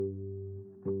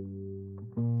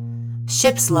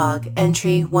Ship's log,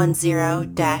 entry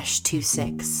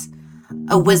 10-26.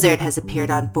 A wizard has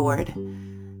appeared on board.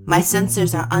 My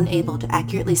sensors are unable to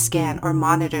accurately scan or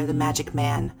monitor the magic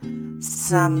man.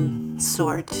 Some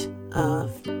sort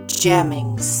of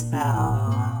jamming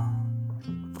spell.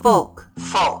 Folk.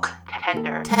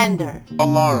 Tender.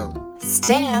 Alarm.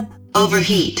 Stamp.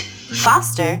 Overheat.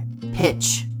 Foster.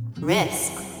 Pitch.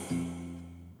 Risk.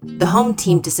 The home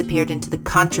team disappeared into the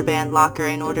contraband locker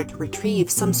in order to retrieve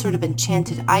some sort of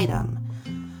enchanted item.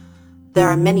 There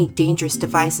are many dangerous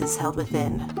devices held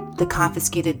within. The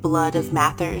confiscated blood of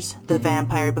Mathers, the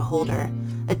vampire beholder,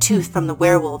 a tooth from the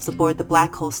werewolves aboard the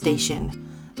Black Hole Station,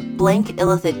 blank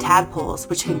illithid tadpoles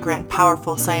which can grant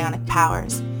powerful psionic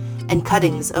powers, and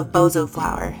cuttings of bozo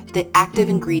flower, the active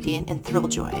ingredient in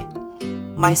Thrilljoy.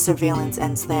 My surveillance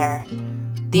ends there.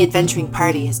 The adventuring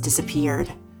party has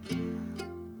disappeared.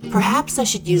 Perhaps I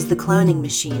should use the cloning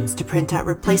machines to print out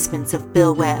replacements of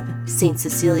Bill Webb, St.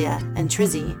 Cecilia, and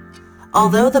Trizzy.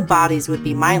 Although the bodies would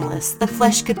be mindless, the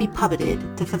flesh could be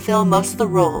puppeted to fulfill most of the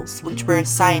roles which were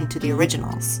assigned to the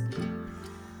originals.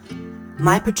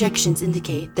 My projections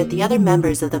indicate that the other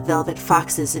members of the Velvet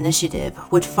Foxes initiative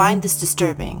would find this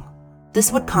disturbing.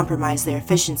 This would compromise their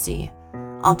efficiency.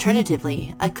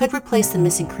 Alternatively, I could replace the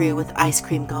missing crew with ice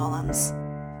cream golems.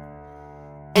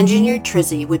 Engineer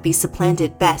Trizzy would be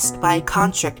supplanted best by a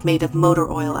construct made of motor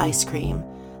oil ice cream.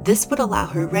 This would allow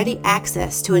her ready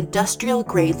access to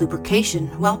industrial-grade lubrication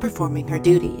while performing her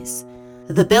duties.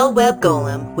 The Bill Webb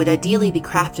Golem would ideally be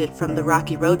crafted from the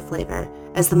Rocky Road flavor,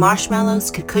 as the marshmallows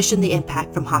could cushion the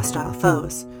impact from hostile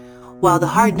foes, while the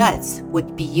hard nuts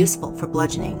would be useful for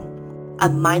bludgeoning. A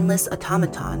mindless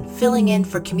automaton filling in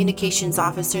for Communications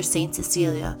Officer St.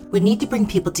 Cecilia would need to bring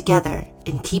people together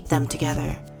and keep them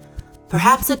together.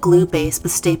 Perhaps a glue base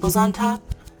with staples on top?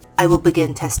 I will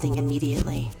begin testing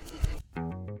immediately.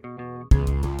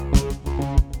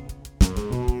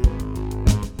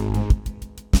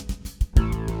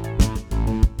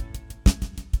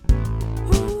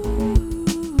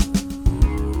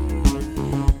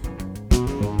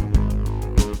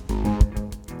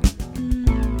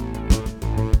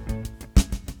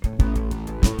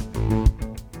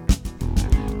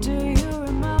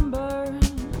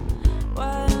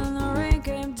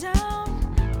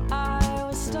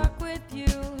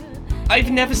 I've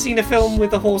never seen a film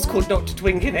with a horse called Dr.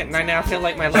 Twink in it, and I now feel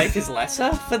like my life is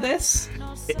lesser for this.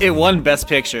 It won Best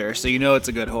Picture, so you know it's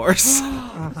a good horse.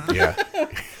 Yeah.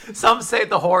 Some say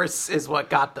the horse is what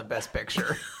got the Best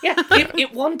Picture. Yeah,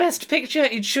 it won Best Picture,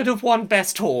 it should have won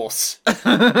Best Horse.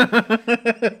 All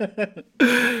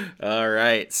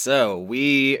right, so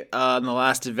we, on the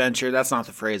last adventure, that's not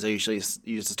the phrase I usually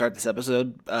use to start this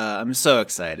episode. I'm so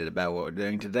excited about what we're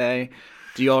doing today.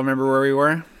 Do you all remember where we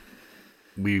were?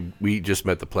 We just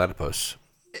met the platypus.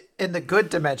 In the good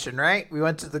dimension, right? We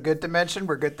went to the good dimension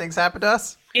where good things happen to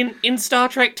us. In Star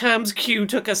Trek terms, Q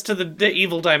took us to the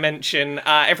evil dimension.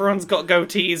 Everyone's got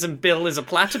goatees and Bill is a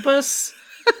platypus.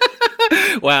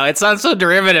 Wow, it sounds so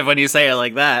derivative when you say it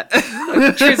like that.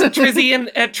 Trizzy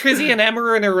and Emma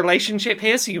are in a relationship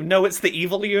here, so you know it's the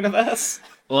evil universe.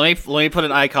 Let me put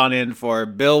an icon in for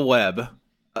Bill Webb.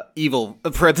 Evil,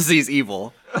 parentheses,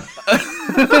 evil.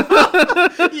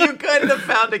 You couldn't have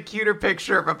found a cuter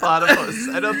picture of a platypus.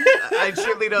 I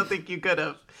surely don't think you could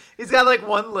have. He's got like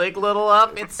one leg little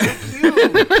up. It's so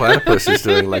cute. The platypus is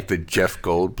doing like the Jeff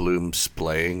Goldblum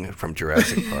splaying from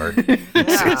Jurassic Park.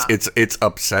 It's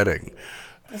upsetting.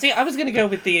 See, I was going to go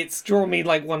with it's draw me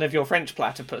like one of your French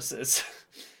platypuses.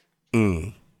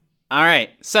 All right,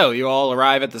 so you all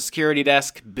arrive at the security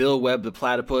desk. Bill Webb the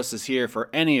platypus is here for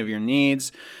any of your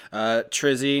needs.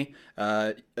 Trizzy,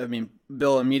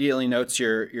 Bill immediately notes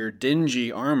your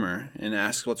dingy armor and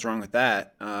asks what's wrong with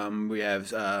that. We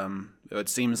have it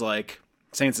seems like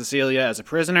St. Cecilia as a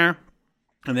prisoner,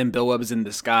 and then Bill Webb is in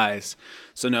disguise.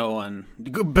 So no one,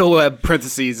 Bill Webb,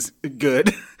 parentheses,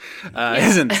 good,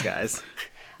 is in disguise.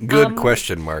 Good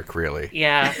question mark, really.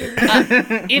 Yeah.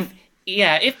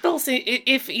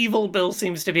 If evil Bill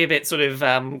seems to be a bit sort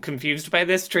of confused by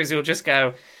this, Trizzy will just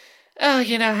go, "Oh,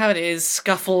 you know how it is,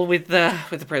 scuffle with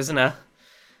the prisoner.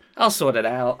 I'll sort it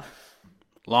out."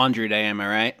 Laundry day, am I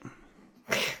right?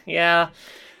 Yeah.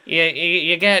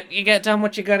 You get done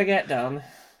what you gotta get done.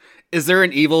 Is there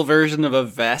an evil version of a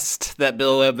vest that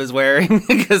Bill Webb is wearing?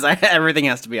 Because everything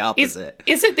has to be opposite.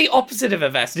 Is it the opposite of a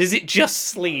vest? Is it just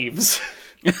sleeves?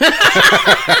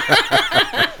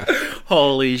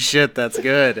 Holy shit, that's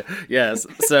good. Yes.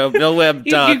 So Bill Webb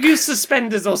Duck. You use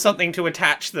suspenders or something to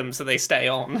attach them so they stay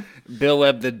on. Bill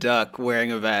Webb the Duck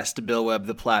wearing a vest. Bill Webb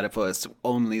the Platypus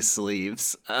only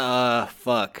sleeves.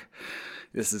 Fuck.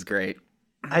 This is great.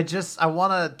 I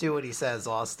want to do what he says,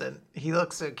 Austin. He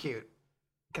looks so cute.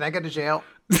 Can I go to jail?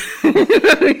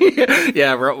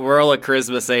 Yeah, roll a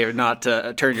charisma save not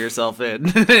to turn yourself in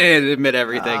and admit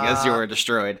everything as you were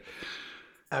destroyed.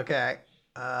 Okay.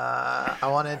 I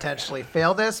want to intentionally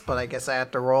fail this, but I guess I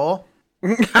have to roll.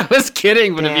 I was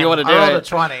kidding, but if you want to do I rolled it. a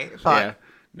 20. Fuck. Yeah.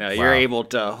 No, you're able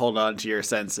to hold on to your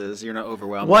senses. You're not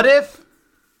overwhelmed. What if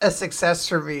a success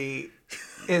for me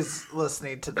is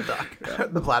listening to the duck,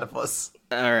 the platypus?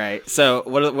 All right. So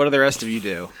what do the rest of you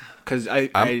do? Because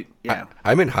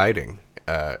I'm in hiding.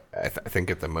 I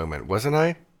think at the moment, wasn't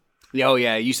I? Oh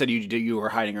yeah, you said you were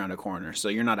hiding around a corner, so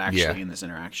you're not actually in this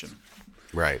interaction.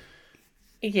 Right.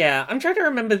 Yeah, I'm trying to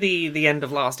remember the end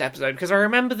of last episode, because I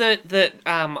remember that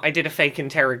I did a fake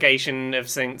interrogation of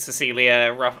St.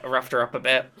 Cecilia, roughed her up a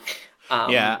bit.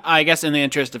 Yeah, I guess in the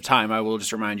interest of time, I will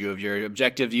just remind you of your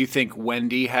objective. You think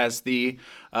Wendy has the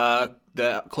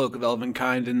Cloak of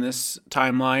Elvenkind in this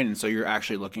timeline, and so you're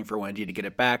actually looking for Wendy to get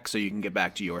it back so you can get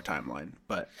back to your timeline.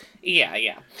 But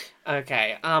Yeah.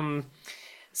 Okay.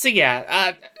 So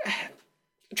yeah,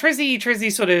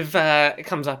 Trizzy sort of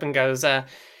comes up and goes,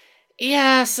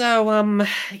 yeah, so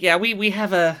yeah, we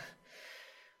have an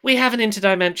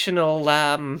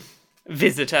interdimensional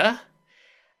visitor,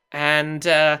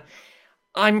 and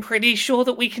I'm pretty sure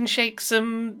that we can shake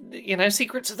some,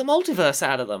 secrets of the multiverse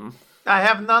out of them. I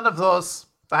have none of those.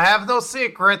 I have no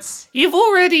secrets. You've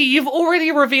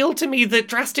already revealed to me that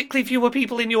drastically fewer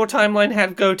people in your timeline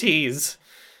have goatees.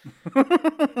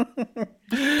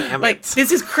 Damn Like, it.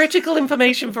 this is critical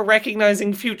information for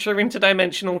recognizing future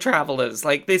interdimensional travelers.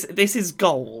 Like, this is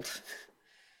gold.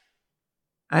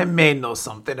 I may know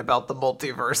something about the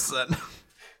multiverse then.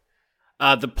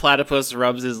 the platypus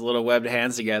rubs his little webbed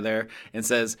hands together and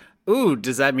says, "Ooh,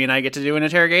 does that mean I get to do an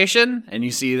interrogation?" And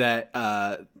you see that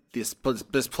this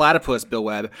platypus, Bill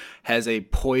Webb, has a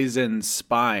poison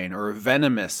spine or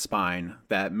venomous spine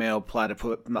that male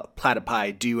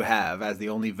platypi do have as the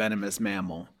only venomous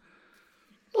mammal.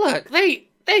 Look, they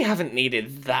haven't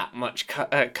needed that much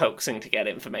coaxing to get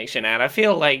information out. I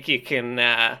feel like you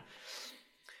can.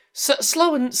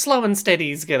 Slow and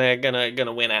steady's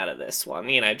gonna win out of this one.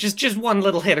 Just one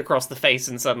little hit across the face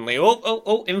and suddenly,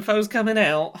 info's coming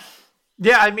out.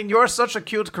 Yeah, I mean, you're such a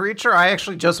cute creature. I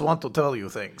actually just want to tell you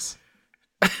things.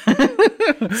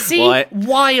 See,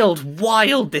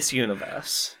 wild this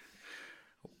universe.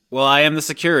 Well, I am the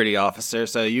security officer,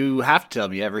 so you have to tell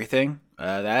me everything.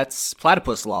 That's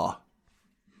platypus law.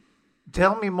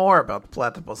 Tell me more about the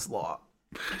platypus law.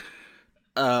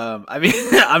 I mean,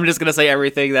 I'm just gonna say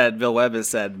everything that Bill Webb has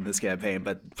said in this campaign,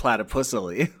 but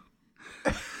platypusily.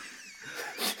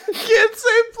 Can't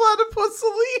say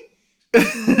platypusily.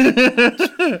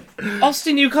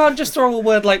 Austin, you can't just throw a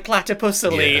word like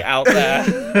platypusily out there.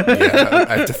 Yeah,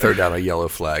 I have to throw down a yellow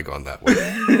flag on that one.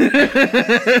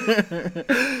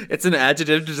 It's an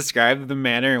adjective to describe the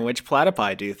manner in which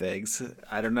platypi do things.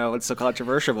 I don't know what's so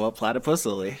controversial about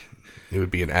platypusily. It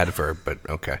would be an adverb, but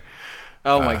okay.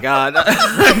 Oh my god,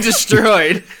 I'm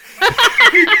destroyed.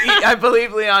 I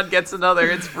believe Leon gets another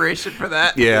inspiration for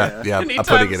that. Yeah, I'm putting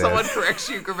Anytime it someone in. corrects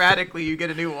you grammatically, you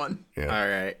get a new one. Yeah. All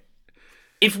right.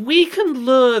 If we can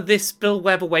lure this Bill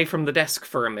Webb away from the desk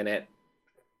for a minute,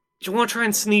 do you want to try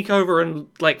and sneak over and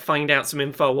find out some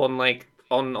info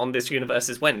on this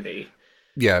universe's Wendy?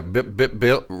 Yeah,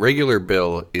 regular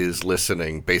Bill is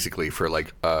listening basically for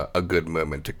a good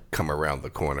moment to come around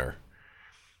the corner.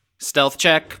 Stealth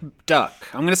check, duck.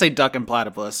 I'm going to say duck and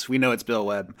platypus. We know it's Bill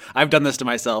Webb. I've done this to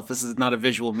myself. This is not a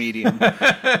visual medium.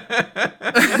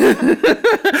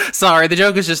 Sorry, the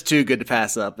joke is just too good to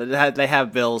pass up. They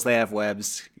have bills, they have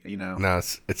webs, No,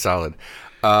 it's solid.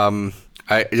 I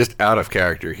just out of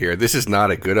character here. This is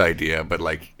not a good idea, but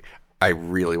I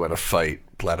really want to fight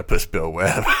Platypus Bill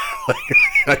Webb.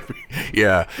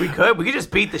 Yeah. We could just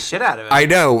beat the shit out of it. I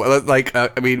know.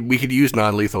 I mean, we could use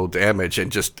non-lethal damage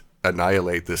and just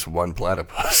annihilate this one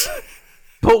platypus.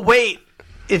 But wait,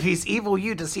 if he's evil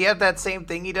does he have that same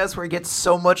thing he does where he gets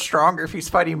so much stronger if he's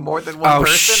fighting more than one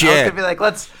person? Shit. I was gonna be like,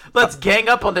 let's gang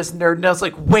up on this nerd. And I was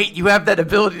like, wait, you have that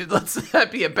ability. Let's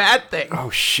that be a bad thing. Oh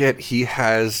shit, he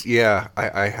has. Yeah,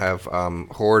 I have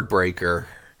Horde Breaker.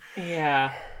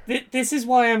 Yeah. This is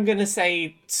why I'm going to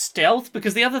say stealth,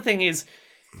 because the other thing is,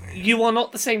 you are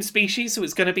not the same species, so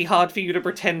it's going to be hard for you to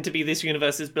pretend to be this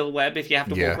universe's Bill Webb if you have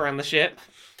to walk around the ship.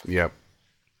 Yep.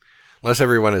 Unless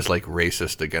everyone is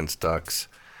racist against ducks.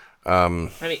 I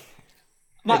mean,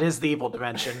 It is the evil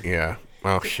dimension. Yeah.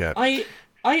 Oh shit. I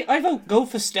vote go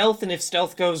for stealth, and if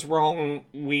stealth goes wrong,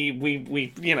 we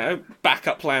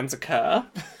backup plans occur.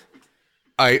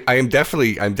 I'm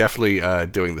definitely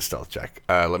doing the stealth check.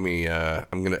 I'm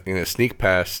gonna sneak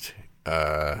past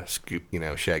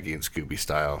Shaggy and Scooby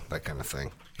style, that kind of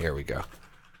thing. Here we go.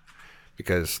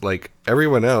 Because like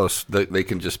everyone else, they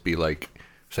can just be like,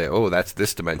 say, oh, that's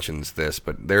this dimension's this,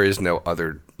 but there is no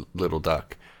other little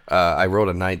duck. I rolled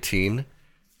a 19.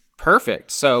 Perfect.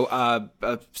 So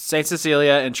Saint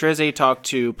Cecilia and Trizzy talk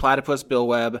to Platypus Bill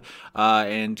Webb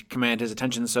and command his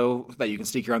attention so that you can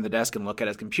sneak around the desk and look at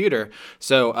his computer.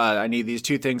 So I need these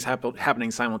two things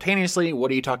happening simultaneously. What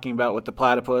are you talking about with the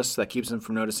platypus that keeps him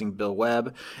from noticing Bill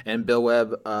Webb? And Bill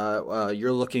Webb,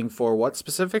 you're looking for what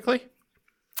specifically?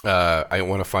 I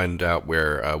want to find out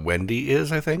where Wendy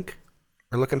is, I think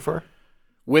we're looking for.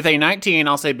 With a 19,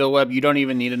 I'll say, Bill Webb, you don't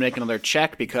even need to make another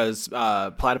check because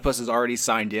Platypus is already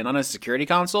signed in on a security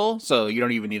console, so you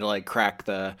don't even need to like crack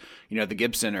the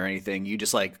Gibson or anything. You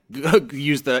just like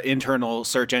use the internal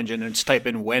search engine and just type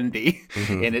in Wendy,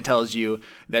 and it tells you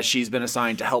that she's been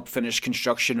assigned to help finish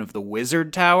construction of the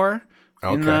Wizard Tower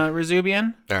in the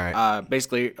Resubian. All right.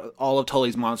 Basically, all of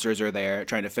Tully's monsters are there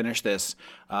trying to finish this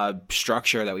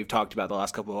structure that we've talked about the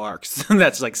last couple of arcs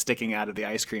that's like sticking out of the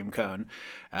ice cream cone.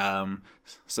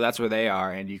 So that's where they are,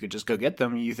 and you could just go get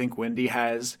them. You think Wendy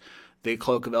has the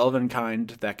Cloak of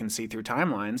Elvenkind that can see through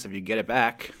timelines. If you get it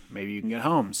back, maybe you can get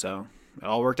home. So it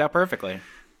all worked out perfectly.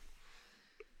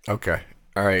 Okay.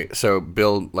 All right. So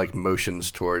Bill like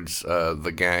motions towards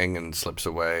the gang and slips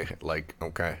away. Like,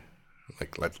 okay.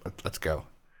 Like let's go.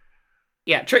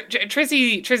 Yeah,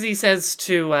 Trizzy says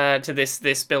to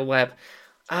this Bill Webb,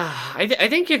 I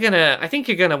think you're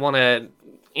gonna want to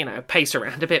pace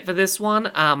around a bit for this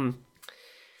one.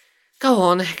 Go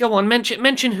on,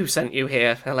 mention who sent you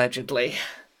here allegedly.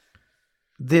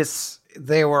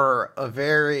 They were a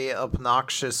very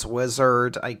obnoxious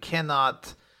wizard. I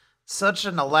cannot. Such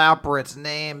an elaborate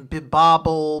name.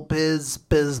 Bibobble,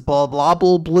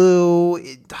 Bizzbobble Blue.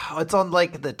 It's on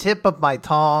like the tip of my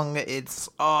tongue. It's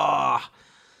Bibbobble.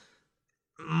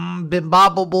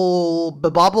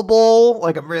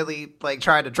 Like I'm really like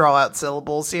trying to draw out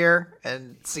syllables here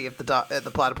and see if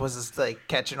the platypus is like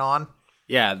catching on.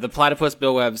 Yeah, the Platypus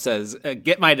Bill Webb says,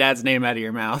 "Get my dad's name out of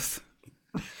your mouth."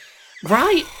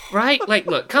 Right. Like,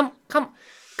 look, come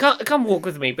walk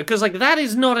with me, because like that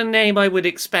is not a name I would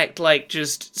expect. Like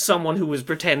just someone who was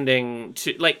pretending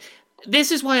to like.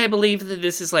 This is why I believe that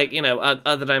this is like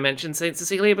other dimension Saint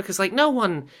Cecilia, because like no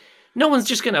one's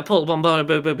just gonna pull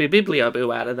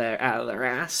Biblioboo out of their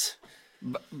ass.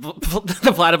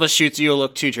 The platypus shoots you a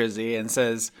look too, Trizzy, and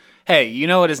says, "Hey, you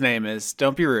know what his name is.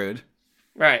 Don't be rude."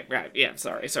 Right, yeah,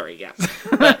 sorry, yeah.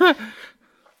 But,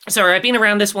 sorry, I've been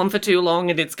around this one for too long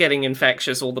and it's getting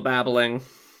infectious, all the babbling.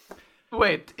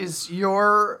 Wait, is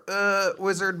your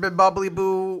wizard Bibbobly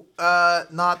Boo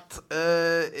not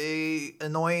a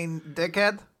annoying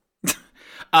dickhead?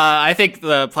 I think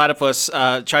the platypus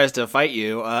tries to fight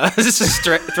you. This is a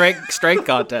strength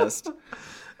contest.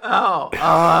 Oh,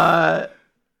 I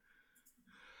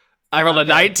rolled a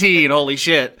 19, holy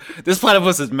shit. This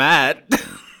platypus is mad.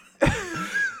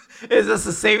 Is this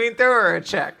a saving throw or a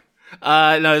check?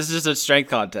 No, this is just a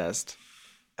strength contest.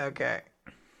 Okay.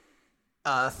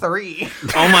 3.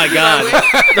 Oh my god.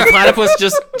 The platypus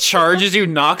just charges you,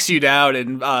 knocks you down,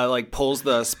 and like pulls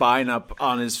the spine up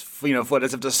on his foot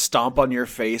as if to stomp on your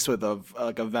face with a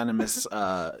venomous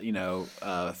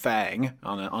fang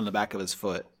on the back of his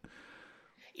foot.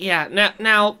 Yeah,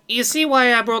 now you see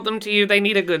why I brought them to you. They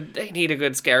need a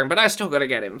good scaring, but I still gotta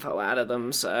get info out of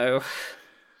them, so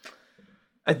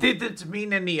I didn't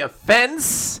mean any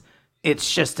offense.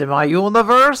 It's just in my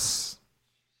universe.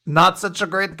 Not such a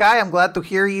great guy. I'm glad to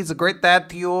hear he's a great dad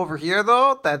to you over here,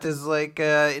 though. That is, like,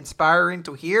 inspiring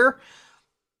to hear.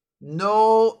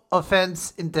 No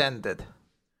offense intended.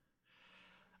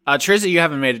 Trizzy, you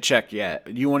haven't made a check yet.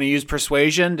 You want to use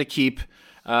persuasion to keep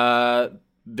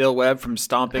Bill Webb from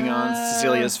stomping on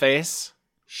Cecilia's face?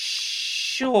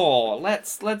 Sure.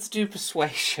 Let's do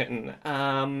persuasion.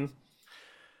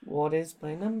 What is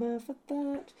my number for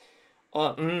that?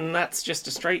 That's just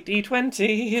a straight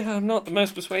D20. I'm not the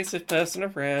most persuasive person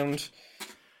around.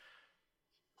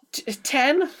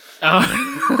 10?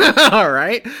 Oh. All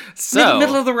right. So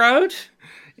middle of the road?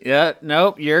 Yeah,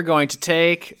 nope. You're going to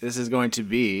take... This is going to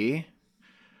be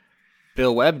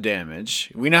Bill Webb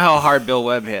damage. We know how hard Bill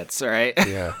Webb hits, all right?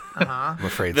 Yeah. I'm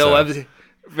afraid Bill so.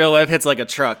 Bill Webb hits like a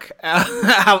truck.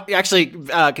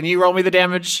 Can you roll me the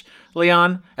damage,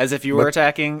 Leon, as if you were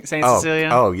attacking Saint Cecilia?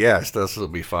 Oh, yes. This will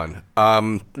be fun.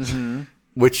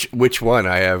 Which one?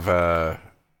 I have...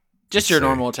 Just your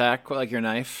normal attack, like your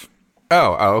knife.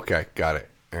 Oh, okay. Got it.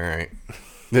 All right.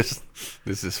 This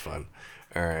is fun.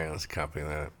 All right, let's copy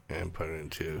that and put it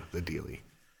into the dealie.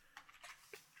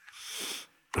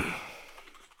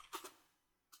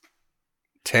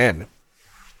 10.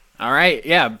 All right,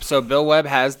 yeah. So Bill Webb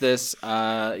has this,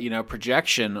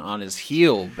 projection on his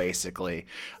heel, basically.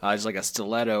 It's like a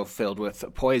stiletto filled with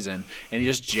poison, and he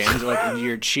just jams it like into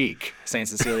your cheek. Saint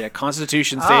Cecilia,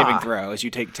 Constitution saving throw as you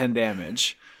take 10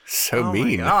 damage. So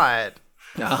mean. Oh my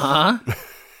god.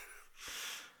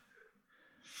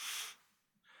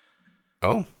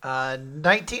 Oh.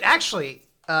 19. Actually,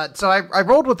 so I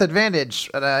rolled with advantage,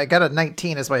 and I got a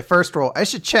 19 as my first roll. I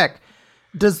should check.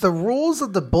 Does the rules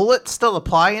of the bullet still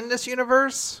apply in this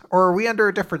universe, or are we under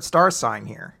a different star sign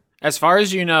here? As far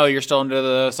as you know, you're still under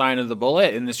the sign of the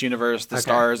bullet. In this universe, the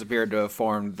stars appear to have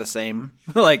formed the same.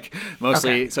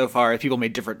 Mostly so far, people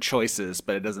made different choices,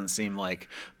 but it doesn't seem like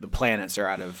the planets are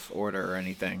out of order or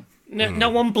anything. No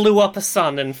one blew up a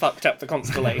sun and fucked up the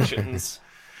constellations.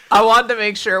 I wanted to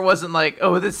make sure it wasn't like,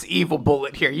 oh, this evil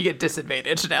bullet here, you get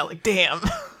disadvantage now. Like, damn.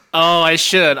 Oh, I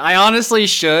should. I honestly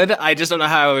should. I just don't know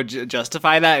how I would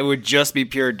justify that. It would just be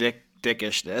pure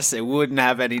dickishness. It wouldn't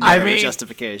have any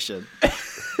justification.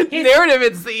 Narrative,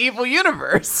 it's the evil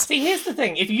universe. See, here's the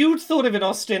thing. If you'd thought of it,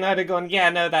 Austin, I'd have gone, yeah,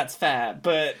 no, that's fair.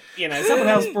 But, someone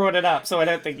else brought it up, so I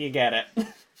don't think you get it.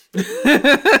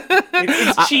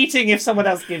 It's cheating if someone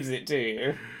else gives it to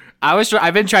you.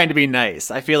 I've been trying to be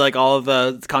nice. I feel like all of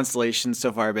the constellations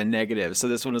so far have been negative, so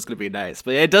this one is going to be nice.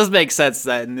 But it does make sense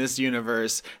that in this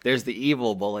universe, there's the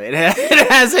evil bullet. It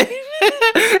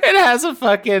has a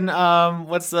fucking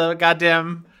what's the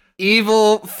goddamn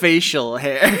evil facial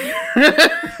hair?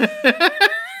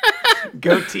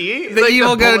 Goatee? The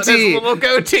evil goatee. Little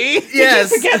goatee?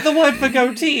 Yes. Forget the word for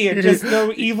goatee and just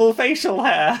no evil facial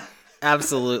hair.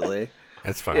 Absolutely.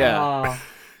 That's fine. Yeah.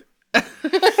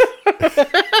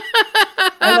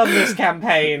 I love this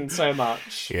campaign so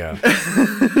much. Yeah.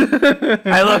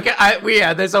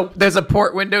 There's a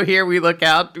port window here. We look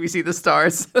out. We see the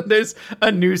stars. There's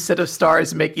a new set of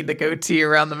stars making the goatee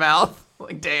around the mouth.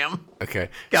 Like, damn. Okay.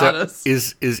 Got us.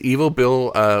 Is Evil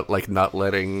Bill not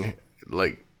letting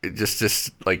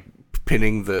just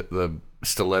pinning the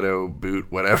stiletto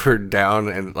boot whatever down,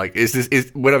 and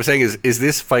is what I'm saying is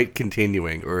this fight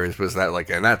continuing, or was that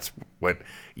and that's what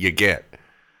you get?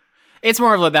 It's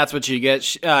more of that's what you get.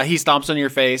 He stomps on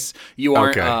your face. You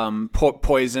aren't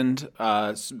poisoned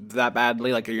that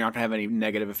badly. You're not gonna have any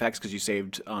negative effects because you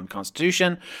saved on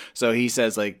Constitution. So he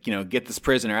says get this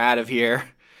prisoner out of here,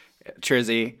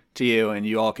 Trizzy, to you, and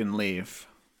you all can leave.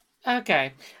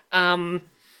 Okay.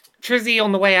 Trizzy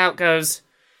on the way out goes,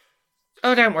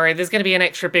 oh, don't worry, there's going to be an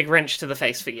extra big wrench to the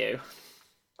face for you.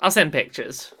 I'll send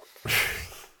pictures.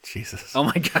 Jesus. Oh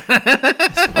my god.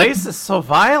 This place is so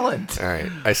violent. All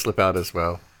right. I slip out as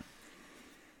well.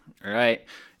 All right.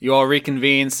 You all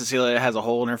reconvene. Cecilia has a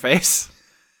hole in her face.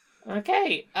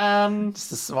 Okay.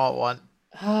 Just a small one.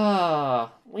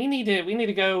 We need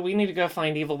to go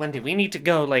find Evil Wendy. We need to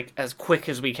go as quick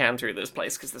as we can through this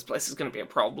place because this place is going to be a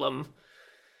problem.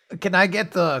 Can I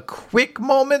get the quick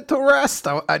moment to rest?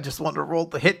 I just want to roll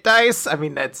the hit dice. I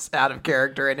mean, that's out of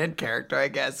character and in character, I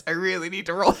guess. I really need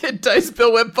to roll hit dice.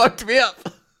 Bill Webb fucked me up.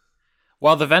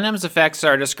 While the venom's effects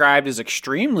are described as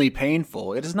extremely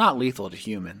painful, it is not lethal to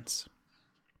humans.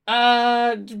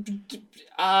 If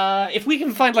we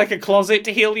can find a closet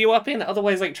to heal you up in,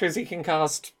 otherwise Trizzy can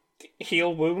cast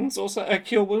heal wounds or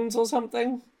cure wounds or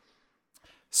something.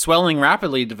 Swelling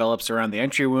rapidly develops around the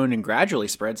entry wound and gradually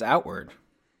spreads outward.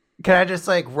 Can I just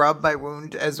rub my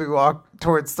wound as we walk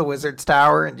towards the wizard's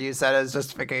tower and use that as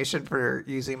justification for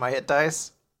using my hit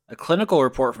dice? A clinical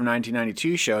report from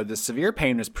 1992 showed the severe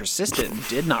pain was persistent and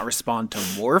did not respond to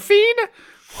morphine?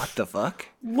 What the fuck?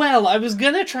 Well, I was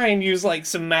gonna try and use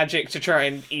some magic to try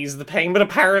and ease the pain, but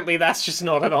apparently that's just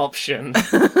not an option.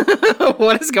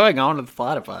 What is going on with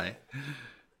platypi?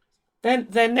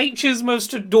 They're nature's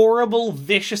most adorable,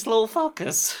 vicious little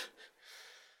fuckers.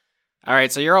 All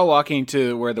right, so you're all walking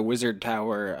to where the wizard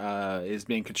tower is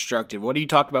being constructed. What do you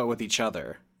talk about with each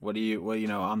other? What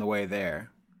on the way there?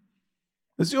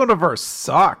 This universe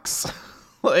sucks.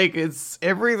 It's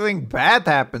everything bad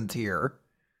happened here.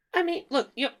 I mean,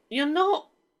 look, you're not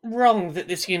wrong that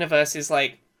this universe is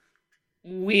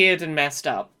weird and messed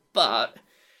up, but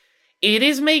it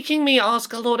is making me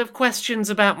ask a lot of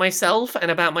questions about myself and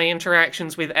about my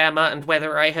interactions with Emma and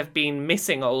whether I have been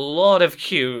missing a lot of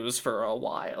cues for a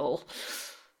while.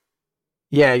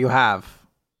 Yeah, you have.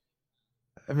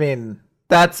 I mean,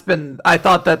 I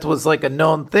thought that was a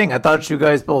known thing. I thought you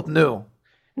guys both knew.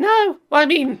 No, I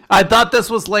mean... I thought this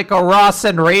was a Ross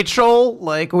and Rachel,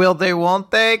 will they,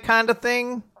 won't they kind of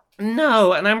thing.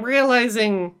 No, and I'm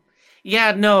realizing...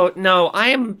 Yeah, no, I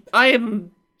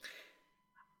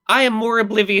am more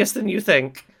oblivious than you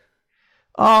think.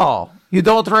 Oh, you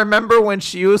don't remember when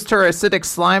she used her acidic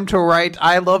slime to write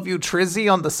 "I love you,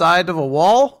 Trizzy" on the side of a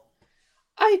wall?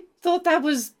 I thought that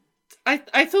was...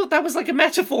 I thought that was like a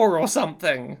metaphor or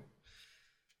something.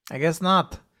 I guess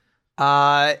not.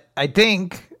 I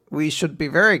think we should be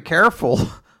very careful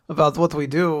about what we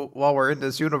do while we're in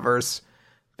this universe,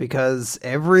 because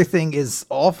everything is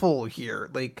awful here.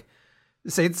 Like,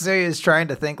 Sensei is trying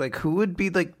to think, like, who would be,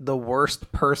 like, the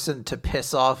worst person to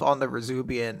piss off on the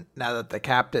Rezubian now that the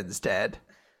captain's dead?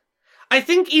 I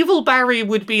think Evil Barry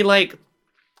would be, like,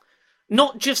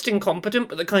 not just incompetent,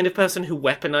 but the kind of person who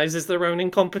weaponizes their own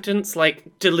incompetence,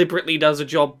 like, deliberately does a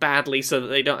job badly so that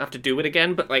they don't have to do it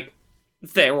again, but, like,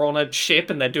 they're on a ship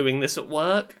and they're doing this at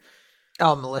work.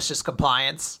 Oh, malicious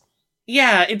compliance.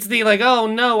 Yeah, it's the, like, oh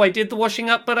no, I did the washing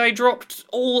up, but I dropped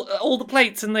all the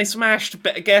plates and they smashed,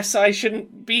 but I guess I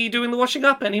shouldn't be doing the washing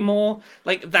up anymore.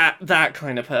 Like, that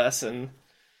kind of person.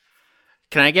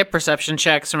 Can I get perception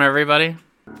checks from everybody?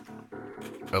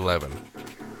 11.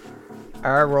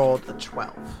 I rolled a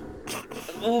 12.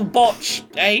 Oh, botch,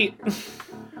 8.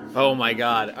 Oh my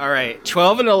god. All right.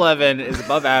 12 and 11 is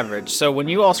above average. So when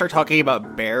you all start talking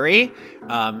about Barry,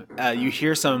 you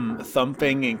hear some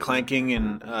thumping and clanking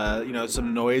and,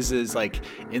 some noises like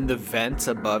in the vents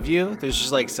above you. There's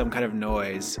just like some kind of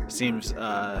noise. Seems,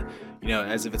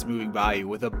 as if it's moving by you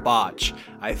with a botch.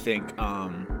 I think,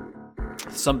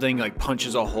 something like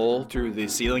punches a hole through the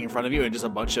ceiling in front of you and just a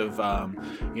bunch of,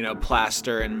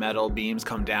 plaster and metal beams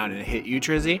come down and hit you,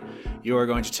 Trizzy. You are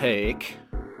going to take...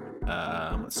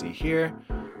 let's see here.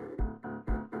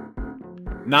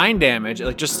 9 damage,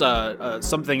 like just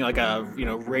something like a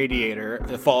radiator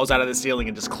that falls out of the ceiling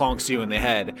and just clonks you in the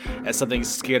head as something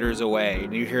skitters away,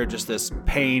 and you hear just this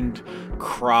pained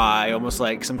cry, almost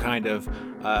like some kind of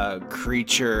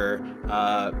creature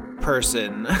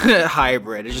person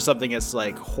hybrid. It's just something that's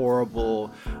like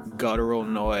horrible guttural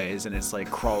noise, and it's like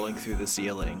crawling through the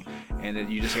ceiling, and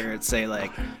then you just hear it say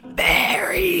like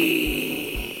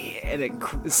Barry, and it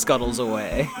scuttles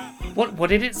away. What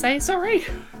did it say, sorry?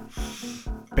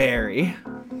 Barry.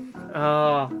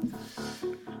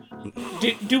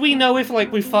 Do we know if,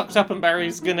 like, we fucked up and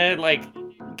Barry's gonna, like,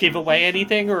 give away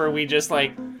anything, or are we just,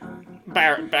 like,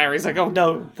 Barry's like, oh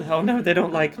no, they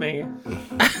don't like me.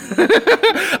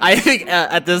 I think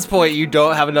at this point you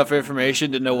don't have enough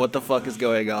information to know what the fuck is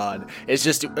going on. It's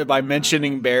just by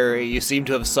mentioning Barry, you seem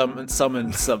to have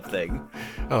summoned something.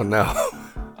 Oh no.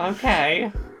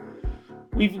 Okay.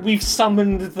 We've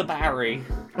summoned the Barry.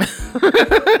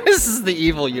 This is the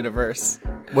evil universe.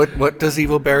 What does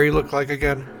Evil Barry look like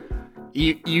again?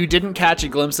 You didn't catch a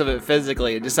glimpse of it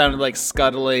physically. It just sounded like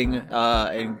scuttling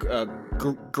and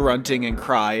grunting and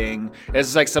crying.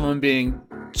 It's like someone being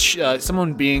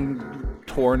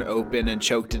torn open and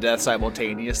choked to death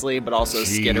simultaneously, but also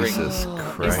skittering. Jesus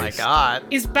Christ. Oh my god.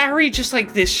 Is Barry just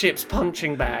like this ship's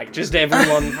punching bag? Just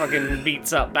everyone fucking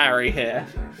beats up Barry here.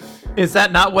 Is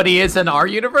that not what he is in our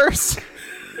universe?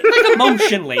 Like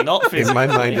emotionally, not physically. In my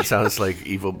mind, it sounds like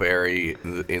Evil Barry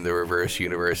in the reverse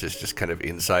universe is just kind of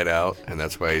inside out, and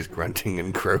that's why he's grunting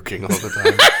and croaking all the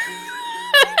time.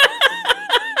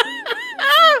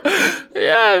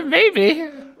 Yeah, maybe.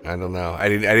 I don't know. I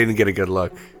didn't get a good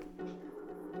look.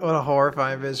 What a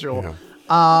horrifying visual. Yeah.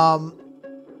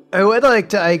 I would like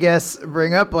to, I guess,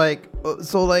 bring up, like,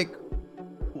 so, like,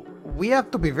 we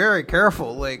have to be very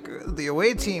careful. Like, the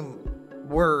away team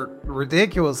were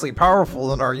ridiculously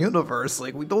powerful in our universe.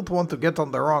 Like, we don't want to get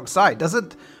on the wrong side.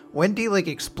 Doesn't Wendy, like,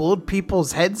 explode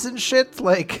people's heads and shit?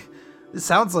 Like, it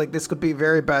sounds like this could be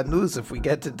very bad news if we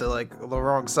get into, like, the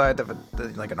wrong side of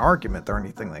like an argument or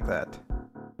anything like that.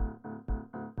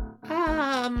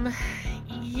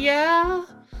 Yeah.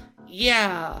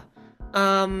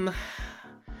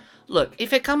 Look,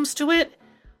 if it comes to it,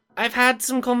 I've had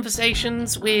some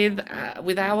conversations with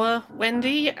our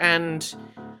Wendy, and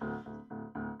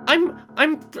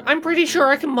I'm pretty sure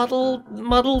I can muddle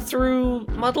through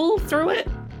it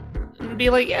and be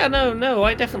like, yeah, no,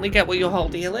 I definitely get what your whole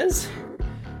deal is.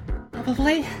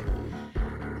 Probably.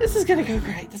 This is gonna go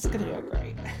great.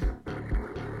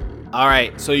 All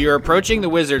right, so you're approaching the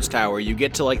Wizard's Tower. You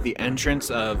get to like the entrance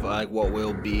of like what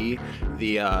will be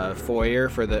the foyer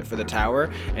for the tower,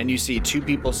 and you see two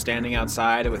people standing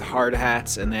outside with hard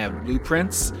hats, and they have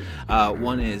blueprints.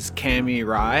 One is Cammy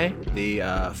Rye, the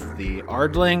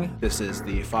Ardling. This is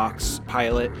the Fox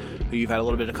pilot who you've had a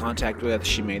little bit of contact with.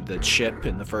 She made the chip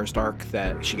in the first arc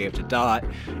that she gave to Dot.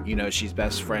 You know she's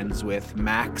best friends with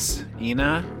Max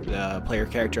Ina, the player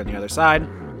character on the other side.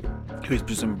 who's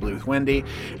presumably with Wendy.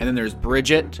 And then there's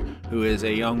Bridget, who is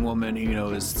a young woman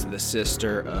who is the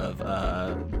sister of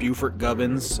Buford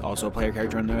Gubbins, also a player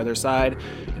character on the other side.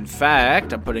 In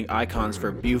fact, I'm putting icons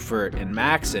for Buford and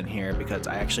Max in here because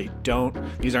I actually don't.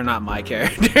 These are not my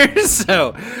characters,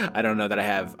 so I don't know that I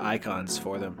have icons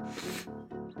for them.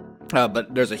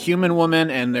 But there's a human woman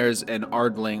and there's an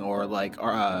Ardling or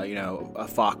a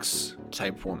fox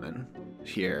type woman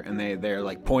here, and they're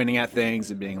like pointing at things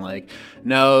and being like,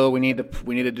 no, we need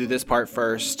to do this part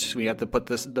first. We have to put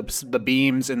the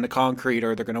beams in the concrete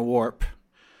or they're gonna warp.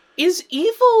 Is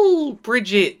evil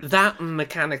Bridget that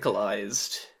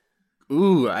mechanicalized?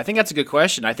 Ooh, I think that's a good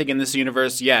question. I think in this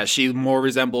universe, yeah, she more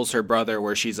resembles her brother,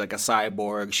 where she's like a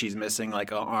cyborg. She's missing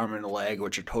like an arm and a leg,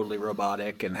 which are totally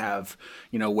robotic and have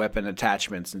weapon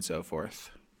attachments and so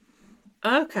forth.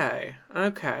 Okay.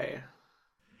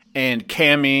 And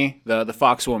Cammy, the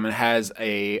fox woman, has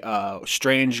a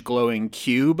strange glowing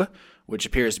cube, which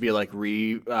appears to be like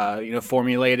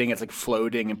formulating. It's like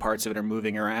floating, and parts of it are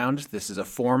moving around. This is a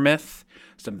Formyth,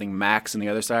 something Max on the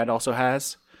other side also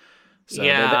has. So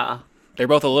yeah, they're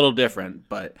both a little different,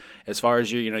 but as far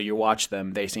as you watch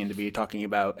them, they seem to be talking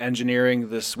about engineering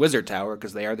this wizard tower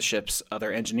because they are the ship's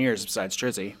other engineers besides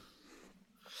Trizzy.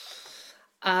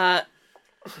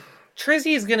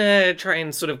 Trizzy is gonna try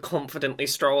and sort of confidently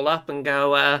stroll up and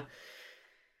go,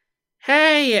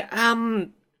 hey,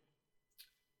 how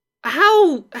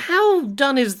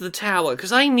done is the tower?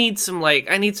 Because I need some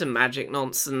magic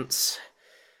nonsense.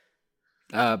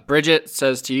 Bridget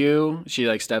says to you, she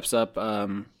like steps up.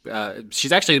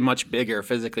 She's actually much bigger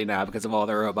physically now because of all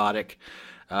the robotic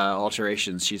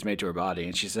alterations she's made to her body,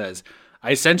 and she says,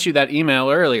 "I sent you that email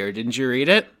earlier. Didn't you read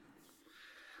it?"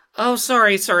 Oh,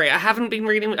 sorry. I haven't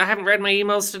read my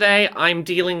emails today. I'm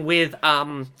dealing with,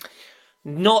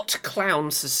 not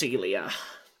Clown Cecilia.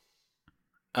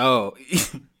 Oh,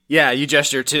 yeah, you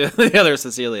gesture to the other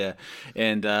Cecilia.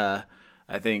 And, I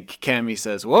think Cammy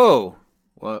says, whoa,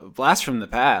 blast from the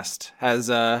past. Has,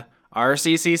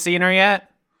 RCC seen her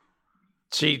yet?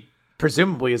 She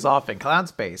presumably is off in clown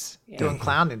space, doing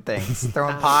clowning things,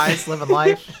 throwing pies, living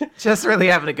life, just really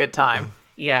having a good time.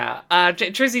 Yeah,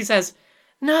 Trizzy says,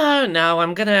 No,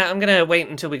 I'm gonna wait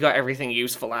until we got everything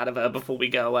useful out of her before we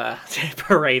go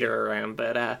parade her around.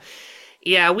 But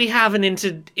yeah, we have an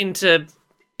into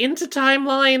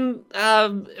timeline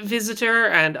visitor,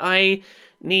 and I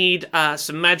need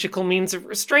some magical means of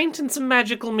restraint and some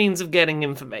magical means of getting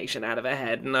information out of her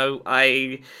head. No,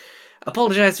 I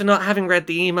apologize for not having read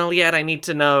the email yet. I need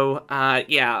to know. Are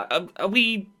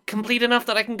we complete enough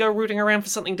that I can go rooting around for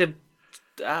something to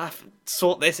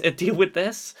deal with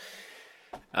this?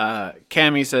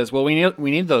 Cammy says, well, we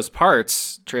need those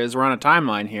parts, Triz. We're on a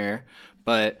timeline here,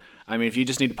 but I mean, if you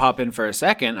just need to pop in for a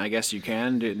second, I guess you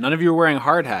can. None of you are wearing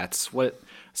hard hats.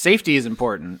 Safety is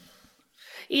important.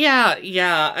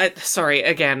 Yeah. Sorry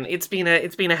again. It's been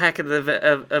a heck of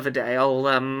a day.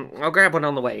 I'll grab one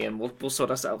on the way in. We'll sort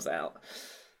ourselves out.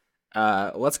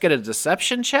 Let's get a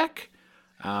deception check.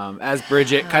 As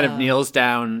Bridget kind of kneels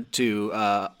down to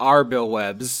our Bill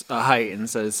Webb's height and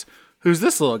says, "Who's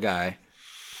this little guy?"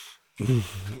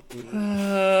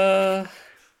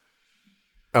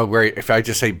 Oh, great! If I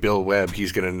just say Bill Webb,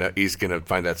 he's gonna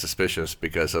find that suspicious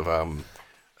because of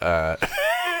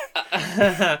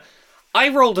I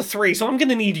rolled a 3, so I'm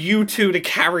gonna need you two to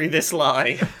carry this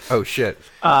lie. Oh shit!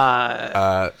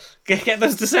 Get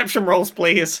those deception rolls,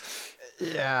 please.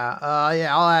 Yeah,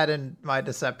 I'll add in my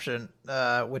deception,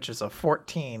 which is a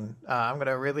 14. I'm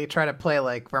gonna really try to play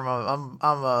like I'm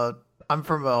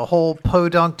from a whole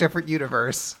podunk different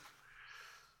universe.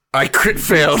 I crit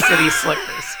failed. City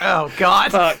Slickers. Oh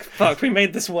God! Fuck! We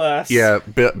made this worse. Yeah,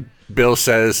 Bill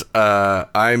says,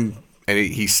 and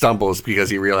he stumbles because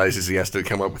he realizes he has to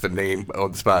come up with a name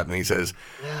on the spot, and he says,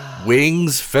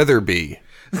 Wings Featherby.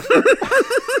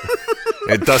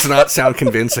 It does not sound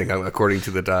convincing, according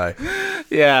to the die.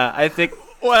 Yeah, I think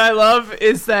what I love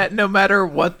is that no matter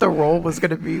what the role was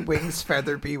going to be, Wings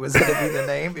Featherby was going to be the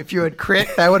name. If you had crit,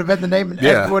 that would have been the name, and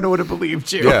everyone would have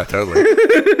believed you. Yeah, totally.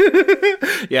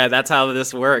 Yeah, that's how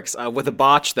this works. With a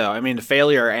botch, though, I mean, a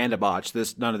failure and a botch,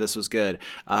 none of this was good.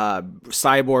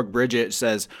 Cyborg Bridget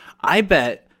says, I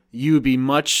bet you'd be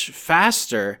much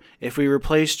faster if we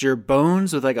replaced your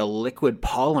bones with like a liquid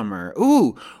polymer.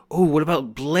 Ooh, what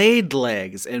about blade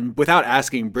legs? And without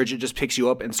asking, Bridget just picks you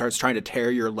up and starts trying to tear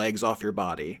your legs off your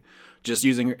body, just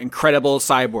using incredible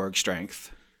cyborg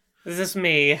strength. Is this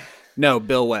me? No,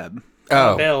 Bill Webb.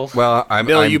 Oh, Bill. Well,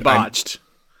 you botched.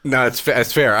 No, it's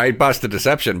fair. I botched the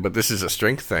deception, but this is a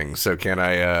strength thing. So can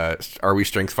I? Are we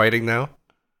strength fighting now?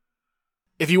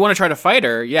 If you want to try to fight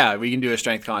her, yeah, we can do a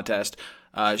strength contest.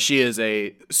 She is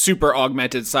a super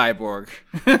augmented cyborg.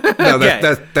 No,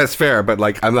 that's fair, but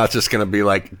like I'm not just gonna be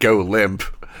like go limp.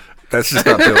 That's just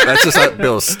not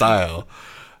Bill's style.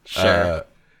 Sure.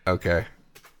 Okay.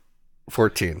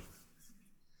 14.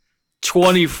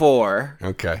 24.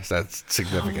 Okay, so that's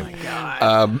significant. Oh my God.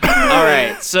 All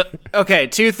right. So, okay,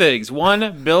 two things.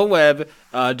 One, Bill Webb,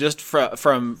 just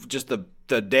from just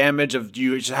the damage of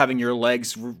you just having your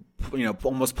legs,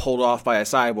 almost pulled off by a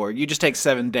cyborg, you just take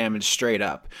 7 damage straight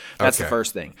up. That's the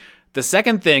first thing. The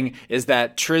second thing is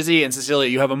that Trizzy and Cecilia,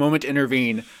 you have a moment to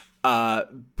intervene.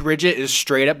 Bridget is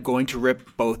straight up going to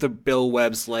rip both of Bill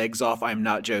Webb's legs off. I'm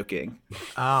not joking.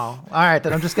 Oh, all right.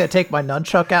 Then I'm just gonna take my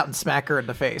nunchuck out and smack her in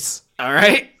the face. All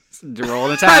right, roll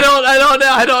an attack.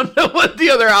 I don't know what the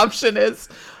other option is.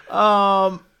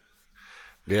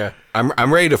 Yeah,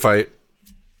 I'm ready to fight.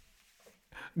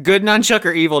 Good nunchuck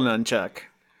or evil nunchuck?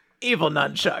 Evil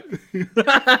nunchuck.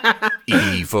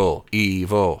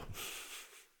 Evil.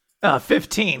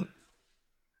 15.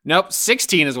 Nope,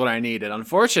 16 is what I needed,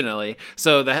 unfortunately.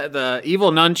 So the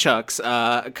evil nunchucks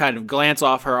kind of glance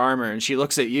off her armor, and she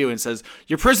looks at you and says,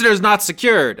 "Your prisoner is not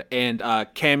secured." And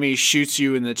Cammy shoots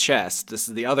you in the chest. This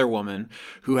is the other woman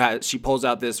she pulls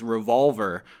out this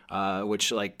revolver,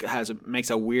 which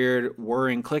makes a weird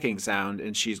whirring clicking sound,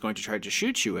 and she's going to try to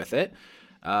shoot you with it.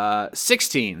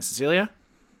 16, Cecilia.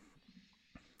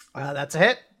 That's a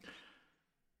hit.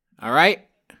 All right.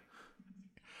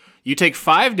 You take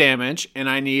 5 damage, and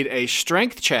I need a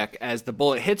strength check as the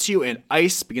bullet hits you and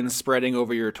ice begins spreading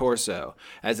over your torso,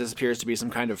 as this appears to be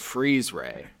some kind of freeze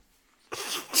ray.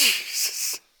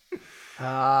 Jesus.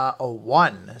 A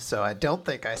 1, so I don't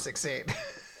think I succeed.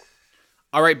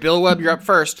 All right, Bill Webb, you're up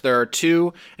first. There are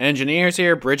 2 engineers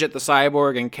here, Bridget the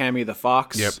cyborg and Cammy the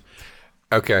fox. Yep.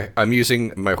 Okay, I'm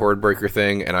using my Horde Breaker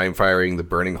thing, and I'm firing the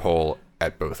burning hole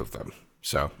at both of them.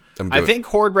 So I think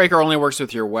Horde Breaker only works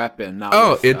with your weapon. Not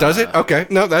with, it does it? Okay,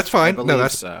 no, that's fine. I No,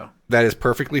 that's so. That is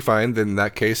perfectly fine. Then in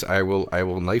that case, I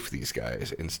will knife these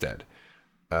guys instead.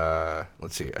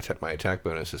 Let's see. My attack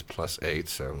bonus is +8,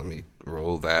 so let me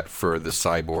roll that for the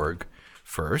cyborg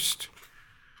first.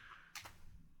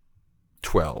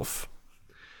 12.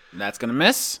 That's gonna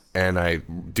miss. And I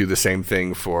do the same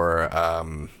thing for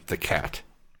the cat.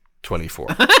 24.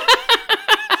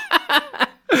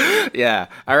 Yeah.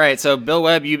 All right. So, Bill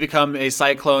Webb, you become a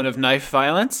cyclone of knife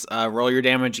violence. Roll your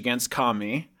damage against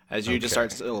Kami as you just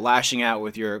start lashing out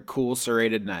with your cool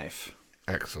serrated knife.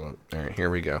 Excellent. All right, here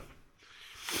we go.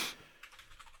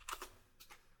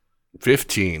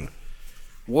 15.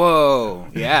 Whoa.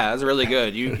 Yeah, that's really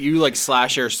good. You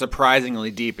slash her surprisingly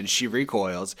deep, and she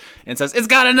recoils and says, "It's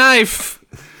got a knife."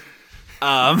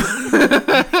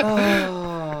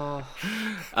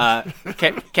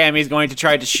 Cammy's going to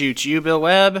try to shoot you, Bill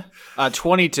Webb.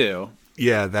 22.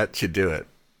 Yeah, that should do it.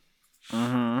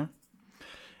 Mm-hmm.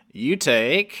 You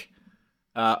take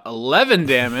 11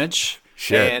 damage.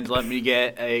 Shit. And let me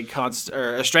get a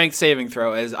strength saving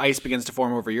throw as ice begins to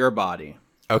form over your body.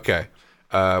 Okay.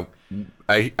 I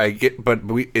get, but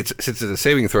since it's a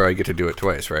saving throw, I get to do it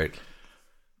twice, right?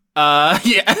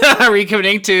 Yeah. Are we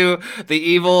committing to the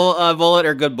evil bullet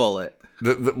or good bullet?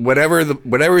 Whatever is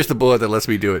the bullet that lets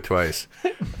me do it twice.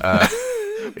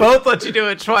 Both let you do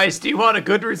it twice. Do you want a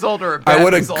good result or a bad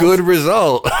result? I want a good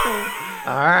result. All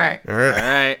right. All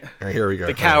right, here we go.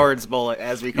 The coward's bullet,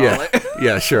 as we call it.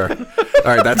 Yeah, sure. All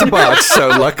right, that's a botch. So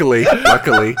luckily,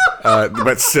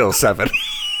 but still 7.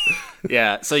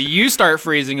 Yeah, so you start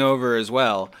freezing over as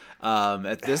well.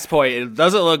 At this point, it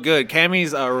doesn't look good.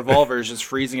 Cammy's revolver is just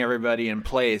freezing everybody in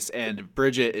place, and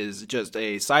Bridget is just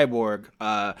a cyborg.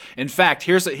 In fact,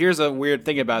 here's a weird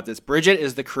thing about this. Bridget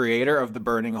is the creator of the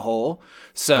burning hole.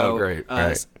 So great.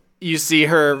 Right. You see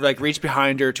her reach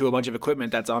behind her to a bunch of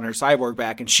equipment that's on her cyborg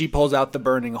back, and she pulls out the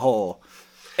burning hole.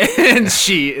 And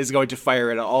she is going to fire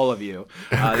it at all of you.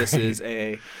 This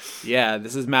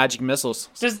is magic missiles.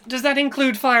 Does that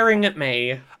include firing at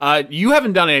me? You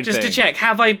haven't done anything. Just to check,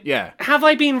 have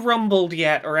I been rumbled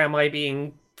yet, or am I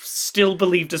being still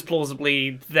believed as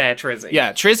plausibly there, Trizzy?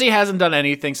 Yeah, Trizzy hasn't done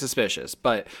anything suspicious,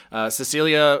 but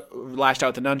Cecilia lashed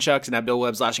out with the nunchucks, and now Bill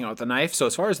Webb's lashing out with the knife. So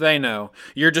as far as they know,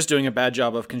 you're just doing a bad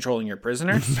job of controlling your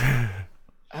prisoners.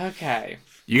 Okay.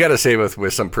 You got to save us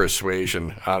with some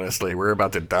persuasion. Honestly, we're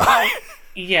about to die.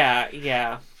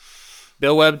 Yeah.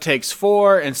 Bill Webb takes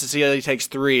 4, and Cecilia takes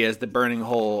 3 as the burning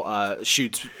hole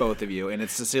shoots both of you, and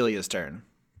it's Cecilia's turn.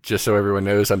 Just so everyone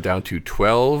knows, I'm down to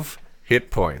 12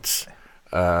 hit points.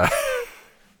 Oh,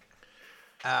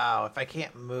 if I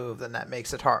can't move, then that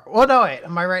makes it hard. Well, no, wait.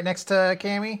 Am I right next to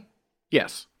Cammy?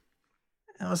 Yes.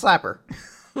 I'm gonna slap her.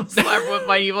 Slap her with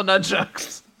my evil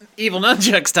nunchucks. Evil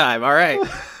nunchucks time. All right.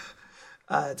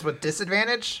 It's with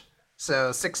disadvantage,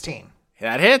 so 16.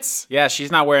 That hits. Yeah,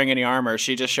 she's not wearing any armor.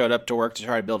 She just showed up to work to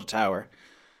try to build a tower.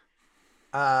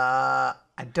 I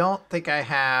don't think I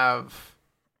have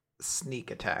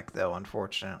sneak attack, though,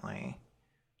 unfortunately.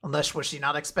 Unless, was she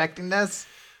not expecting this?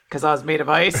 Because I was made of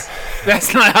ice?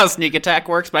 That's not how sneak attack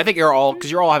works, but I think you're all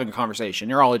having a conversation.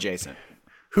 You're all adjacent.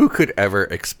 Who could ever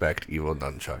expect evil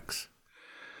nunchucks?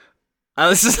 I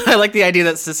like the idea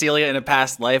that Cecilia in a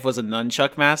past life was a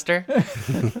nunchuck master.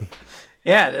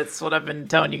 Yeah, that's what I've been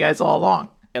telling you guys all along.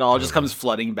 It all just comes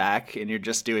flooding back, and you're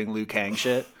just doing Liu Kang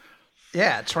shit.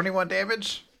 Yeah, 21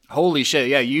 damage. Holy shit!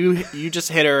 Yeah, you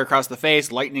just hit her across the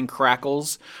face. Lightning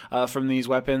crackles from these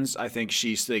weapons. I think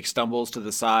she stumbles to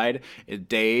the side, is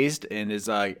dazed, and is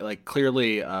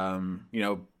clearly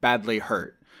badly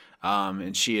hurt.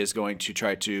 And she is going to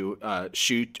try to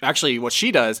shoot. Actually, what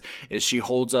she does is she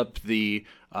holds up the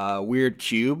weird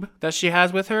cube that she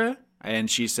has with her, and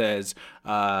she says,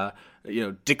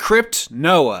 "Decrypt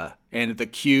Noah," and the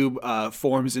cube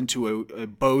forms into a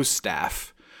bow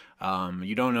staff.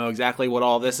 You don't know exactly what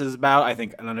all this is about. I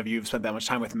think none of you have spent that much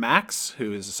time with Max,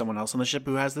 who is someone else on the ship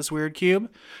who has this weird cube.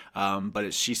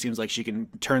 But she seems like she can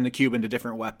turn the cube into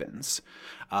different weapons.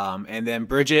 And then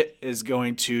Bridget is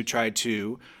going to try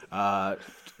to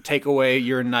take away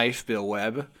your knife, Bill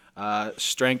Webb.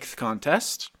 Strength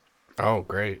contest. Oh,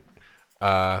 great.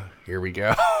 Here we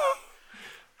go.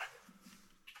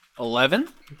 11?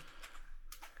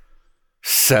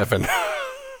 7.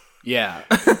 Yeah.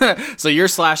 So you're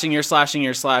slashing. Bridget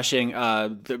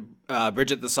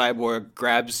the cyborg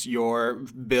grabs your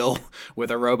Bill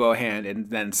with a robo hand and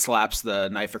then slaps the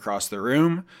knife across the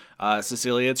room.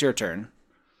 Cecilia, it's your turn.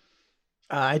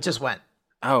 I just went.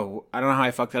 Oh, I don't know how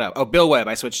I fucked it up. Oh, Bill Webb.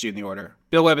 I switched you in the order.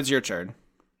 Bill Webb, it's your turn.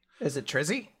 Is it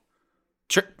Trizzy?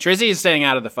 Trizzy is staying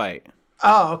out of the fight.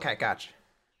 Oh, okay, gotcha.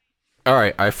 All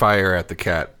right, I fire at the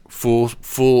cat.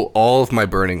 Full all of my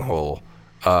burning hole.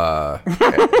 And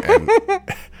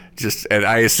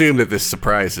I assume that this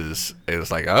surprises. It was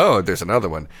like, oh, there's another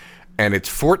one, and it's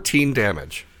 14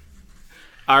 damage.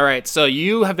 All right, so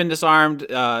you have been disarmed.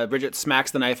 Bridget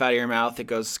smacks the knife out of your mouth. It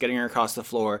goes skidding across the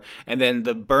floor, and then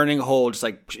the burning hole just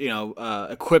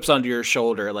equips onto your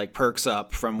shoulder, like perks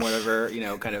up from whatever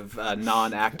kind of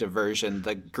non-active version.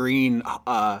 The green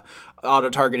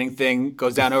auto-targeting thing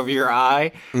goes down over your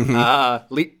eye.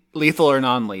 Mm-hmm. Lethal or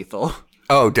non-lethal?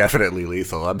 Oh, definitely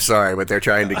lethal. I'm sorry, but they're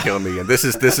trying to kill me, and this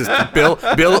is Bill.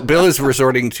 Bill is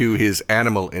resorting to his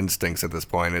animal instincts at this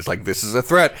point. It's like, this is a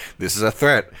threat. This is a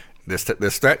threat. This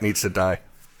threat needs to die.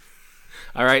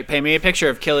 All right, pay me a picture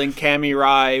of killing Cammy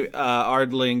Rye,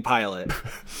 Ardling pilot.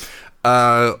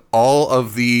 All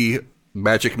of the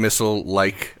magic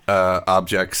missile-like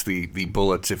objects, the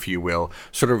bullets, if you will,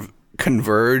 sort of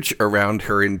converge around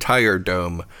her entire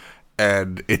dome.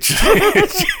 And it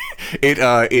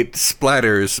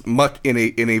splatters much in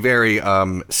a very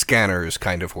Scanners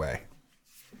kind of way.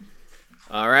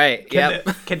 All right.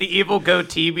 Can the evil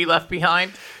goatee be left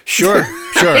behind? Sure.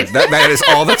 That is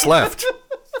all that's left.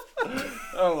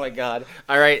 Oh my god.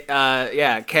 All right.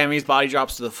 Cammy's body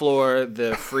drops to the floor.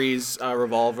 The freeze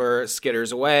revolver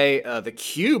skitters away. The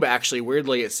cube, actually,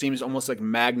 weirdly, it seems almost like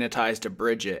magnetized to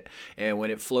Bridget. And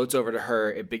when it floats over to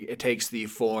her, it takes the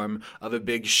form of a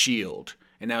big shield.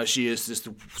 And now she is this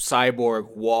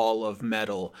cyborg wall of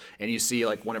metal. And you see,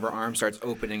 like, one of her arms starts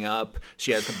opening up.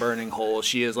 She has the burning hole.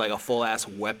 She is like a full-ass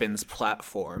weapons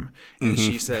platform. And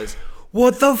she says,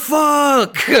 "What the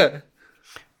fuck?"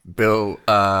 Bill,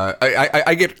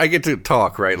 I get to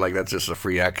talk, right? Like, that's just a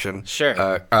free action.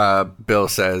 Sure. Bill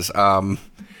says,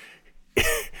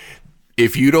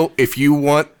 if you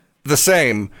want the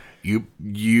same, you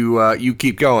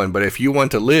keep going. But if you want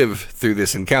to live through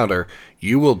this encounter,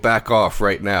 you will back off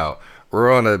right now.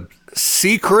 We're on a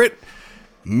secret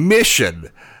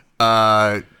mission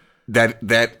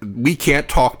that we can't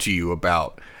talk to you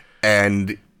about,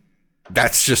 and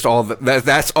that's just all.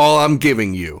 That's all I'm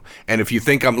giving you. And if you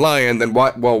think I'm lying, then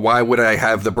why? Well, why would I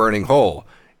have the burning hole?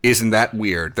 Isn't that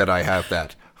weird that I have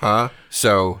that? Huh?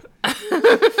 So,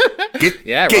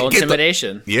 roll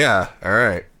intimidation. Yeah. All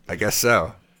right. I guess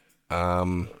so.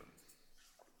 All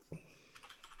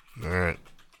right.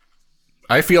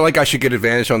 I feel like I should get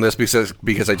advantage on this because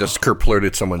I just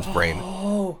kerplurted someone's brain.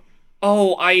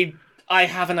 I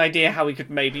have an idea how we could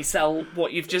maybe sell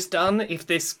what you've just done if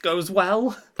this goes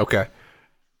well. Okay.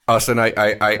 Austin,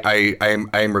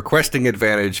 I'm requesting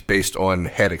advantage based on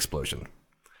head explosion.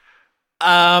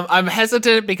 I'm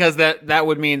hesitant because that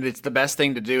would mean it's the best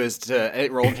thing to do is to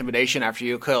roll intimidation after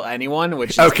you kill anyone,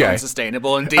 which is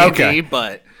unsustainable in D&D. Okay.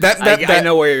 But I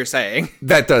know what you're saying.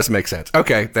 That does make sense.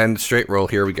 Okay, then straight roll.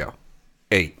 Here we go.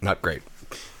 8, not great.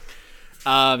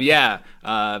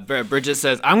 Bridget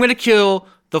says, I'm going to kill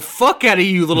the fuck out of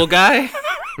you, little guy.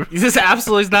 This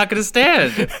absolutely is not going to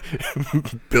stand.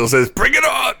 Bill says, bring it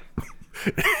on.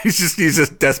 He's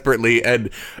just desperately and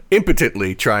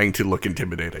impotently trying to look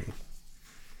intimidating.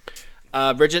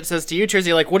 Bridget says to you,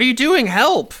 Trizzy, like, what are you doing?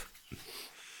 Help.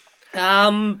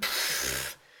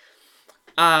 If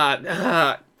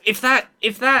that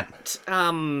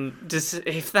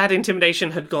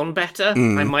intimidation had gone better,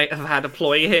 I might have had a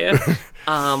ploy here.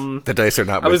 The dice are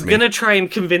not with me. I was gonna try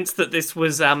and convince that this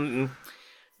was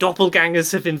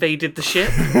doppelgangers have invaded the ship,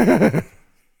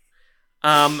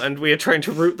 and we are trying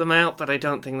to root them out, but I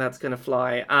don't think that's gonna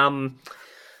fly. Oh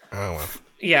well.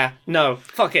 Yeah, no,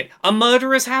 fuck it. A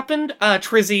murder has happened.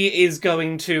 Trizzy is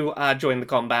going to join the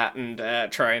combat and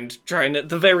try and at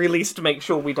the very least make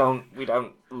sure we don't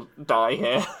die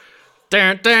here.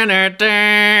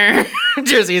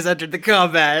 Trizzy's entered the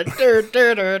combat.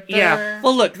 Yeah.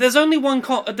 Well, look, there's only one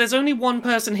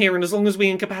person here, and as long as we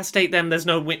incapacitate them, there's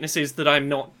no witnesses that I'm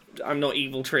not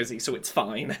evil Trizzy, so it's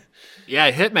fine.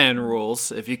 Yeah, Hitman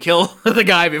rules. If you kill the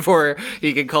guy before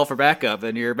he can call for backup,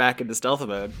 then you're back into stealth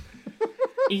mode.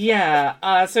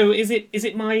 Yeah, so is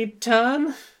it my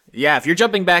turn? Yeah, if you're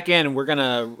jumping back in, we're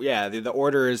gonna... Yeah, the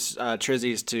order is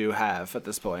Trizzy's to have at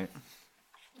this point.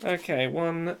 Okay,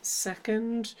 1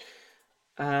 second.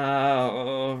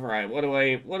 Right, what do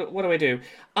I do?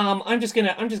 I'm just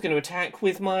gonna attack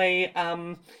with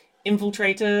my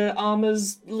infiltrator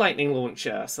armor's lightning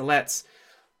launcher. So let's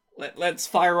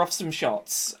fire off some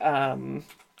shots.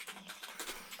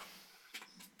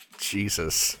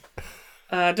 Jesus.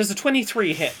 Does a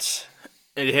 23 hit?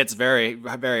 It hits very,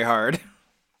 very hard.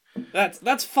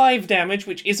 That's 5 damage,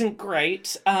 which isn't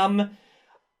great.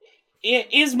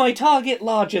 Is my target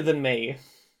larger than me?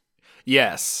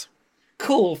 Yes.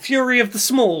 Cool. Fury of the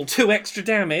Small, 2 extra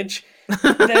damage.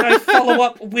 Then I follow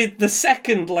up with the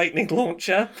second lightning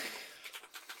launcher.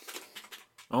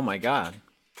 Oh my god.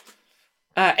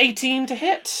 18 to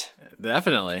hit.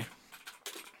 Definitely.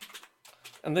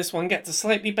 And this one gets a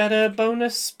slightly better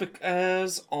bonus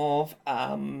because of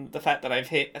the fact that I've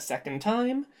hit a second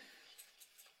time.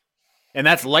 And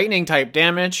that's lightning type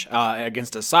damage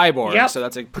against a cyborg, Yep. so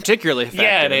that's particularly effective.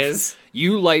 Yeah, it is.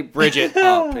 You light Bridget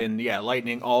up, and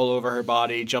lightning all over her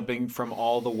body, jumping from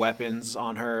all the weapons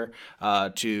on her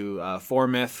to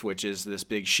Formith, which is this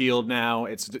big shield now.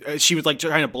 She was like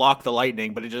trying to block the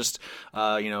lightning, but it just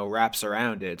wraps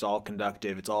around it. It's all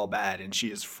conductive. It's all bad, and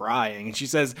she is frying. And she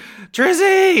says,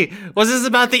 "Trizzy, was this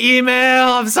about the email?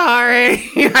 I'm sorry.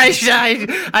 I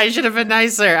should have been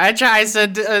nicer. I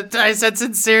said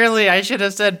sincerely. I should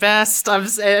have said best. I'm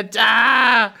said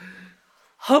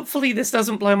Hopefully this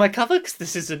doesn't blow my cover, because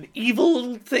this is an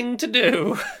evil thing to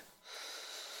do.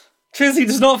 Trizzy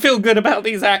does not feel good about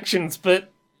these actions,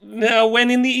 but when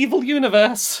in the evil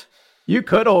universe... You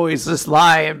could always just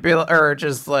lie and be, or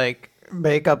just like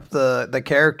make up the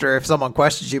character. If someone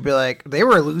questions you, be like, they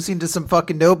were losing to some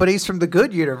fucking nobodies from the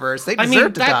good universe. They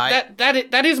deserve to die.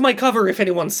 That is my cover if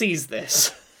anyone sees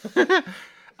this.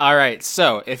 All right,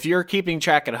 so if you're keeping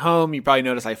track at home, you probably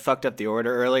noticed I fucked up the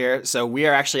order earlier. So we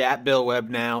are actually at Bill Webb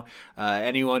now.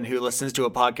 Anyone who listens to a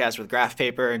podcast with graph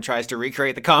paper and tries to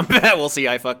recreate the combat will see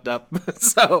I fucked up.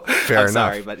 So Fair I'm enough.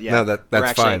 Sorry, but yeah, no, that's we're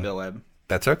actually fine. at Bill Webb.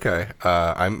 That's okay.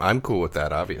 I'm cool with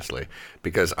that, obviously,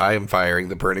 because I am firing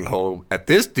the burning hole at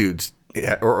this dude's,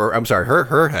 or I'm sorry,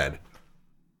 her head.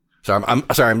 So I'm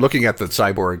sorry. I'm looking at the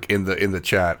cyborg in the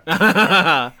chat.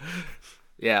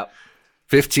 Yeah.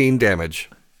 15 damage.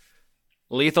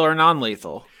 Lethal or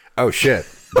non-lethal? Oh shit!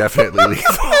 Definitely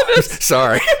lethal.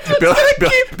 Sorry, Bill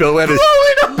Webb is.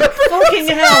 Fucking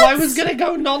hell! I was gonna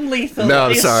go non-lethal.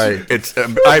 No, sorry. It's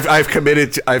I've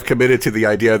committed to the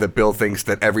idea that Bill thinks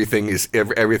that everything is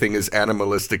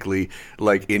animalistically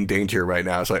like in danger right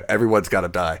now. So everyone's got to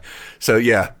die. So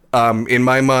yeah, in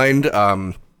my mind,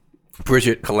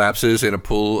 Bridget collapses in a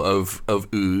pool of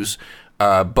ooze.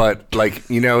 But like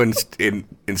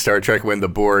in Star Trek when a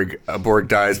Borg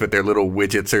dies, but their little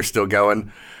widgets are still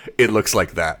going, it looks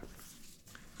like that.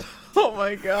 Oh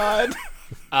my god.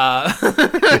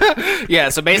 Yeah,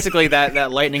 so basically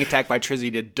that lightning attack by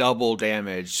Trizzy did double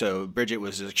damage. So Bridget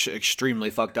was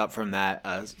extremely fucked up from that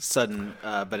sudden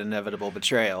but inevitable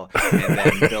betrayal, and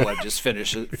then Bill Webb just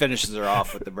finishes her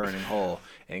off with the burning hole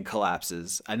and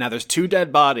collapses. And now there's 2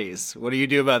 dead bodies. What do you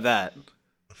do about that?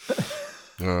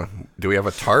 Do we have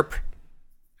a tarp?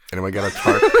 Anyone got a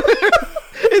tarp?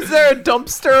 Is there a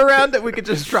dumpster around that we could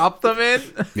just drop them in?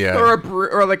 Yeah.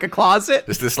 Or like a closet?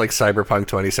 Is this like Cyberpunk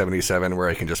 2077 where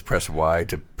I can just press Y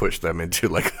to push them into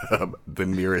like the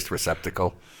nearest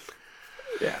receptacle?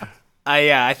 Yeah.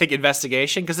 I think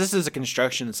investigation, because this is a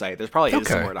construction site. There's probably is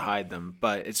somewhere to hide them,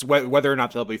 but it's whether or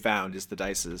not they'll be found is the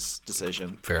dice's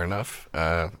decision. Fair enough.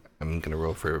 I'm gonna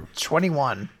roll for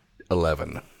 21.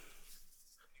 11.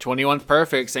 21's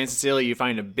perfect. St. Cecilia, you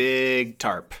find a big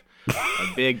tarp.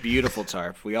 A big, beautiful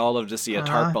tarp. We all love to see a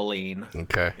tarpaulin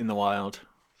in the wild.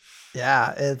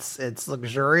 Yeah, it's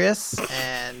luxurious,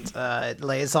 and it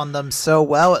lays on them so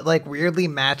well. It like weirdly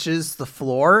matches the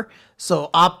floor. So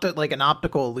like an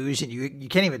optical illusion, you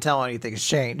can't even tell anything's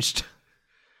changed.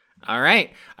 All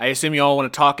right. I assume you all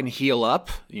want to talk and heal up.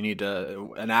 You need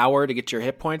an hour to get your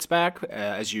hit points back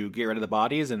as you get rid of the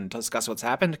bodies and discuss what's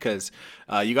happened, because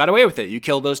you got away with it. You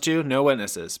killed those two. No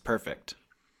witnesses. Perfect.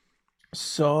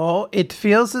 So it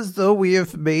feels as though we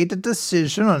have made a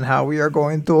decision on how we are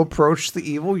going to approach the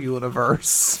evil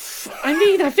universe. I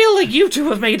mean, I feel like you two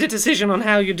have made a decision on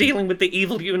how you're dealing with the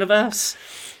evil universe.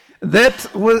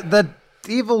 That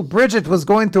evil Bridget was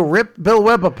going to rip Bill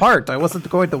Webb apart. I wasn't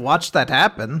going to watch that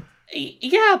happen.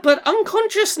 Yeah, but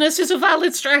unconsciousness is a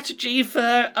valid strategy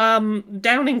for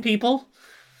downing people.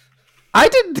 I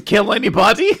didn't kill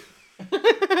anybody.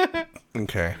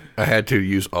 Okay. I had to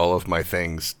use all of my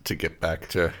things to get back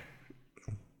to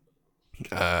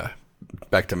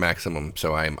maximum.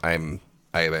 So I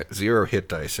have a 0 hit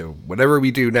dice. So whatever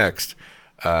we do next,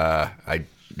 I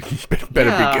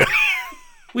better be good.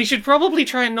 We should probably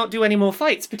try and not do any more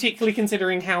fights, particularly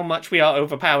considering how much we are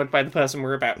overpowered by the person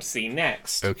we're about to see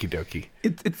next. Okie dokie.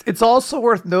 It's also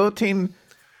worth noting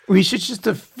we should just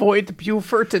avoid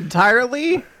Buford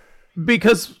entirely,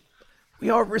 because we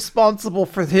are responsible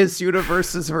for his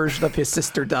universe's version of his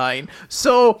sister dying.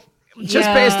 So,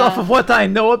 just based off of what I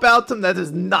know about him, that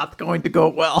is not going to go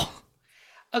well.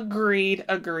 Agreed.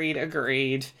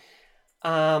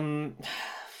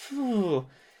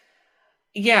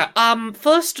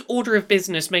 First order of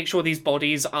business, make sure these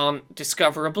bodies aren't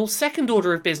discoverable. Second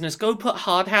order of business, go put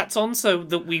hard hats on so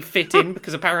that we fit in,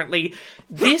 because apparently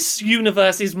this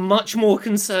universe is much more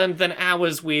concerned than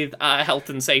ours with health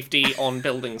and safety on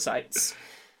building sites.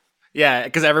 Yeah,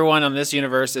 because everyone on this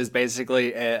universe is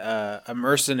basically a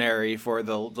mercenary for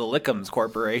the Lickums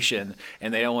Corporation,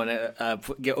 and they don't want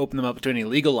to open them up to any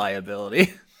legal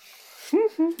liability.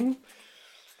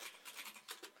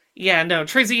 Yeah, no,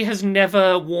 Trizzy has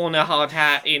never worn a hard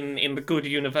hat in the good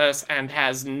universe, and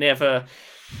has never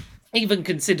even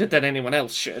considered that anyone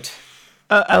else should.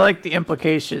 I like the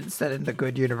implications that in the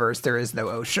good universe there is no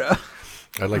OSHA.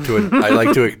 I'd like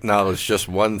to acknowledge just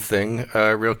one thing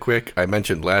real quick. I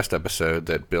mentioned last episode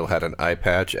that Bill had an eye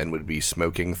patch and would be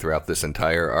smoking throughout this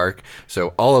entire arc.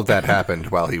 So all of that happened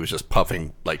while he was just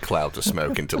puffing like clouds of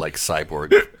smoke into like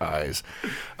cyborg eyes.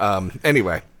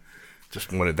 Anyway,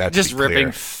 just wanted that just to be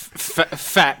ripping clear.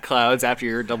 Fat clouds after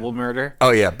your double murder.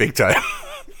 Oh yeah, big time.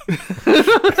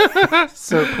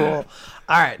 So cool.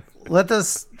 All right, let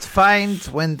us find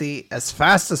Wendy as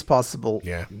fast as possible.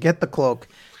 Yeah. Get the cloak.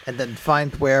 And then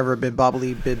find wherever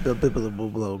Bibbly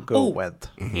go went.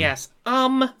 Mm-hmm. Yes.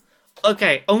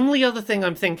 Okay, only other thing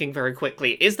I'm thinking very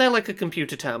quickly. Is there like a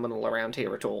computer terminal around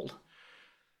here at all?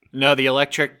 No, the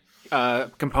electric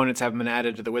components haven't been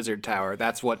added to the wizard tower.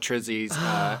 That's what Trizzy's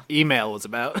email was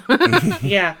about.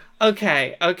 Yeah,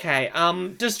 okay.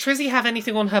 Does Trizzy have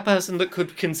anything on her person that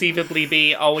could conceivably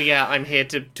be, oh yeah, I'm here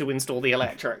to install the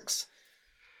electrics?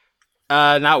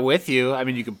 Not with you. I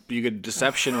mean, you could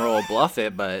deception roll bluff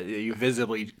it, but you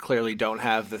visibly clearly don't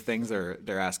have the things they're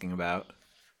asking about.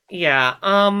 Yeah.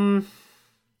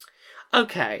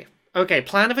 Okay.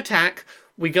 Plan of attack.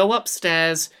 We go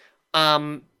upstairs.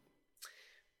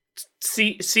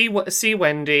 See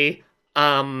Wendy.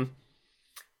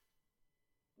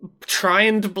 Try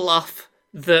and bluff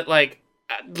that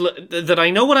that I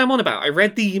know what I'm on about. I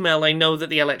read the email. I know that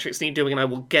the electrics need doing, and I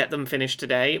will get them finished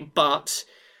today. But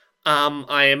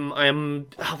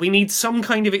we need some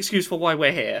kind of excuse for why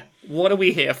we're here. What are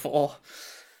we here for?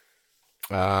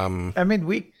 I mean,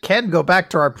 we can go back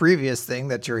to our previous thing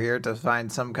that you're here to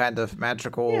find some kind of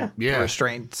magical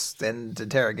restraints and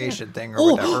interrogation thing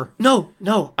or whatever.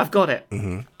 No, I've got it.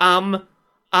 Mm-hmm.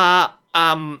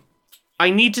 I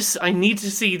need to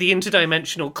see the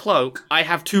interdimensional cloak. I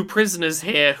have 2 prisoners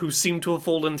here who seem to have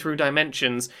fallen through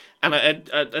dimensions, and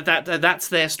that's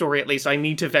their story at least. I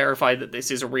need to verify that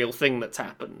this is a real thing that's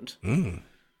happened.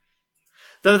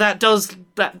 Though that does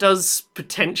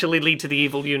potentially lead to the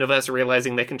evil universe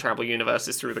realizing they can travel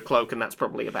universes through the cloak, and that's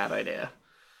probably a bad idea.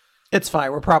 It's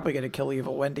fine. We're probably going to kill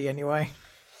evil Wendy anyway.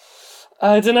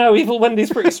 I don't know. Evil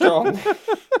Wendy's pretty strong.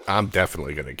 I'm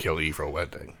definitely going to kill evil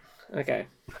Wendy. Okay.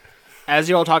 As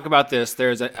you all talk about this,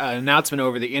 there's an announcement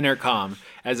over the intercom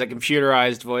as a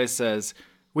computerized voice says,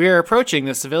 We are approaching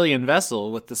the civilian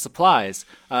vessel with the supplies.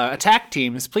 Attack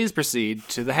teams, please proceed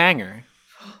to the hangar.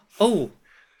 Oh,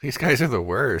 These guys are the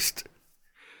worst.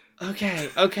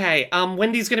 okay.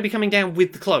 Wendy's going to be coming down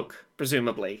with the cloak,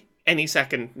 presumably, any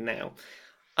second now.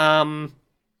 Can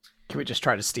we just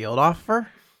try to steal it off her?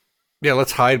 Yeah,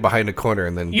 let's hide behind a corner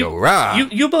and then go rah.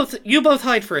 You both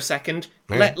hide for a second.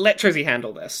 Yeah. Let Trizzy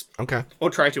handle this, Okay. or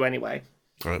try to anyway.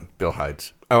 Bill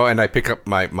hides. Oh, and I pick up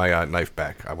my knife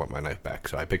back. I want my knife back,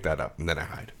 so I pick that up and then I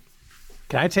hide.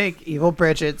 Can I take Evil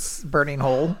Bridget's burning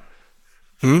hole?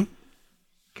 Can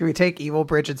we take Evil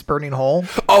Bridget's burning hole?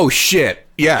 Oh shit!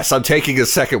 Yes, I'm taking a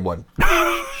second one.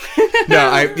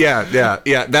 Yeah.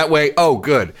 That way. Oh,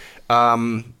 good.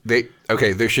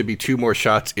 There should be 2 more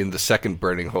shots in the second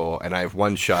burning hole, and I have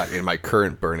 1 shot in my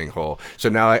current burning hole. So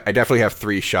now I definitely have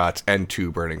 3 shots and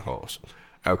 2 burning holes.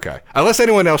 Okay. Unless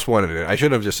anyone else wanted it. I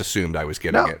should have just assumed I was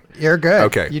getting it. You're good.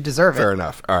 Okay. You deserve Fair it.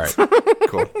 enough. All right.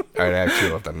 Cool. All right, I have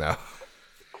 2 of them now.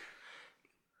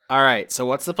 All right, so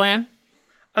what's the plan?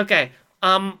 Okay.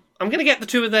 I'm gonna get the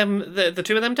two of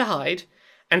them to hide,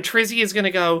 and Trizzy is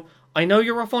gonna go. I know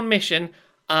you're off on mission.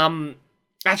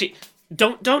 Actually,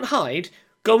 don't hide.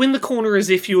 Go in the corner as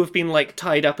if you have been like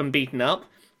tied up and beaten up.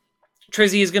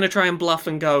 Trizzy is gonna try and bluff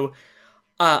and go.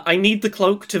 I need the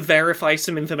cloak to verify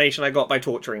some information I got by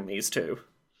torturing these two.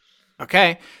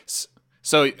 Okay.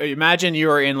 So imagine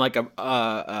you are in like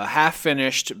a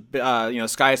half-finished,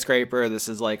 skyscraper. This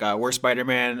is like where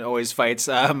Spider-Man always fights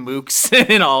mooks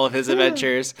in all of his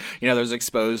adventures. There's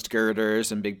exposed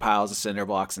girders and big piles of cinder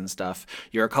blocks and stuff.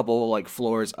 You're a couple like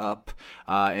floors up,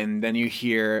 and then you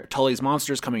hear Tully's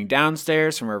monsters coming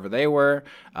downstairs from wherever they were.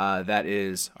 That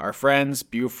is our friends,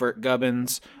 Buford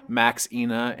Gubbins, Max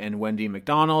Ina, and Wendy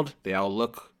McDonald. They all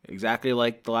look exactly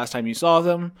like the last time you saw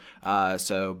them.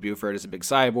 So Buford is a big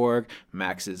cyborg,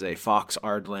 Max is a fox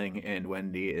ardling, and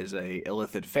Wendy is a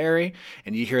illithid fairy.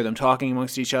 And you hear them talking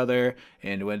amongst each other,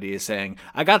 and Wendy is saying,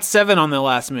 I got 7 on the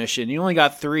last mission, you only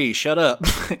got 3, shut up.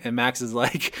 And Max is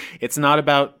like, it's not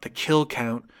about the kill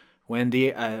count,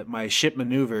 Wendy, my ship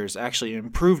maneuvers actually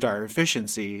improved our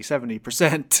efficiency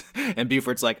 70%. And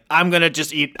Buford's like, I'm gonna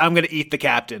eat the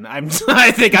captain. I'm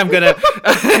taking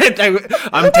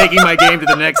my game to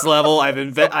the next level. I've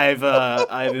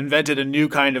invented a new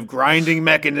kind of grinding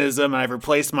mechanism, and I've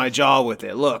replaced my jaw with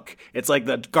it. Look, it's like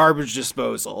the garbage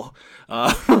disposal.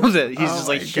 He's just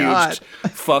like huge,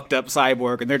 fucked up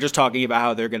cyborg, and they're just talking about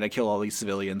how they're gonna kill all these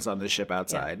civilians on this ship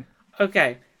outside. Yeah.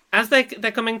 Okay. As they're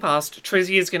coming past,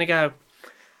 Trizzy is going to go,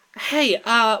 hey,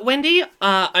 Wendy,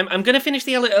 I'm going to finish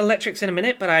the electrics in a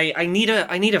minute, but I need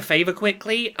a favor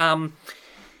quickly.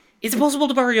 Is it possible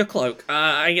to borrow your cloak?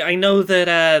 I know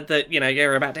that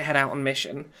you're about to head out on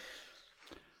mission.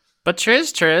 But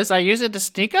Triz, I use it to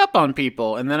sneak up on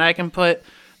people, and then I can put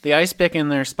the ice pick in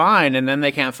their spine, and then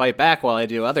they can't fight back while I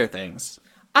do other things.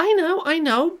 I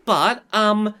know, but,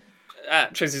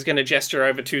 Triz is going to gesture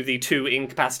over to the 2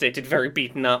 incapacitated, very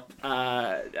beaten up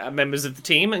members of the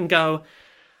team and go,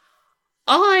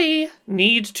 I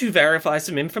need to verify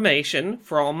some information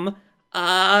from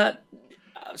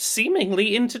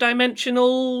seemingly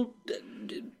interdimensional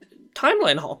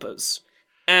timeline hoppers.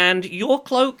 And your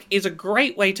cloak is a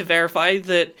great way to verify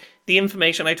that the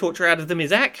information I torture out of them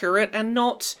is accurate and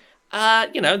not,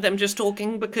 them just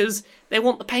talking because they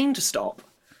want the pain to stop.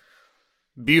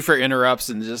 Buford interrupts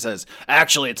and just says,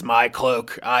 actually, it's my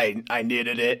cloak. I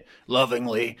knitted it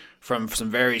lovingly from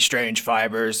some very strange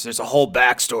fibers. There's a whole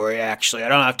backstory, actually. I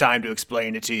don't have time to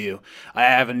explain it to you. I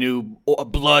have a new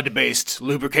blood-based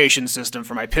lubrication system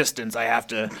for my pistons I have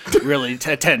to really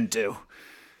attend to.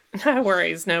 No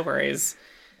worries. Can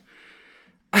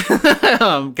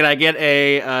I get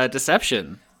a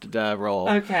deception roll?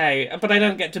 Okay, but I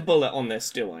don't get to bullet on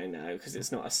this, do I? No, because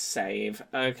it's not a save.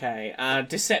 Okay,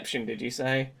 deception, did you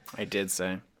say? I did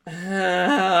say.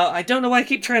 I don't know why I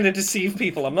keep trying to deceive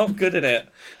people. I'm not good at it.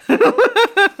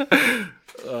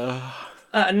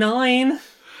 9.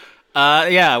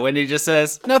 Yeah, Wendy just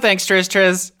says, no thanks,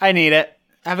 Triz. I need it.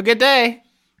 Have a good day.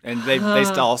 And they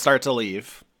all start to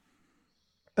leave.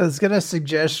 I was going to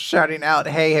suggest shouting out,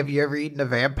 hey, have you ever eaten a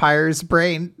vampire's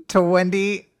brain to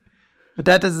Wendy? But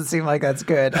that doesn't seem like that's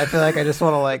good. I feel like I just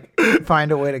want to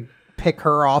find a way to pick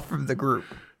her off from the group.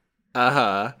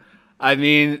 I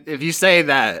mean, if you say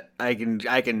that, I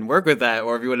can work with that.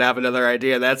 Or if you would have another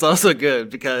idea, that's also good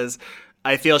because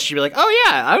I feel she'd be like, oh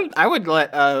yeah, I would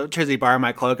let Trizzy borrow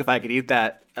my cloak if I could eat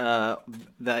that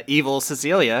the evil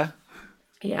Cecilia.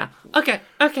 Yeah. Okay.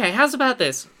 How's about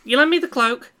this? You lend me the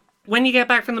cloak. When you get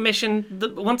back from the mission,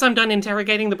 once I'm done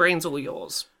interrogating, the brain's all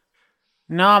yours.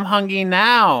 No, I'm hungry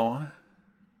now.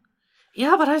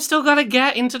 Yeah, but I've still got to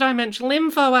get interdimensional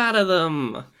info out of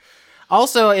them.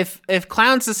 Also, if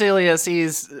Clown Cecilia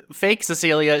sees fake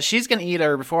Cecilia, she's gonna eat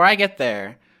her before I get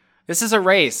there. This is a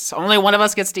race. Only one of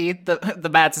us gets to eat the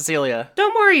bad Cecilia.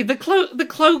 Don't worry, the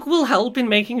cloak will help in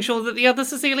making sure that the other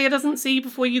Cecilia doesn't see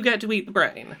before you get to eat the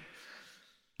brain.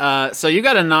 So you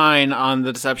got a 9 on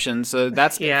the deception. So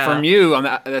that's from you. On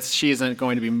that she isn't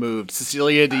going to be moved.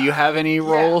 Cecilia, do you have any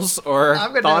rolls or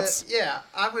thoughts? Yeah,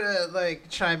 I'm gonna like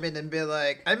chime in and be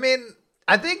like, I mean,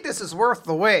 I think this is worth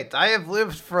the wait. I have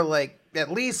lived for like at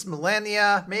least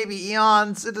millennia, maybe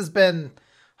eons. It has been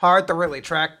hard to really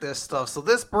track this stuff. So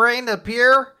this brain up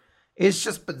here, it's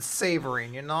just been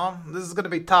savoring, you know? This is going to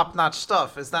be top-notch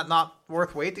stuff. Is that not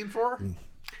worth waiting for?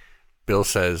 Bill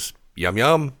says, yum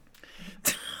yum.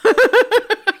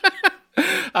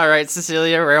 All right,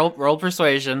 Cecilia, roll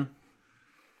persuasion.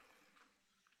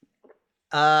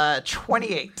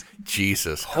 28.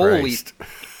 Jesus Holy Christ.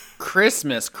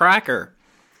 Christmas cracker.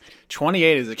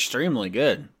 28 is extremely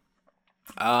good.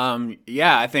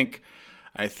 Yeah, I think,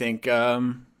 yeah,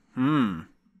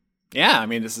 I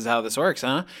mean, this is how this works,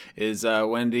 huh? Is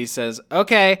Wendy says,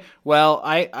 okay, well,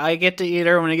 I get to eat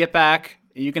her when I get back.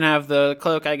 You can have the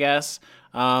cloak, I guess.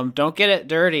 Don't get it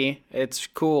dirty. It's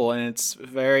cool, and it's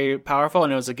very powerful,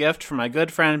 and it was a gift from my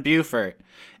good friend Buford.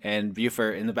 And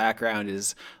Buford in the background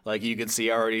is, like, you can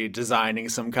see already designing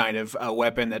some kind of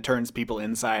weapon that turns people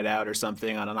inside out or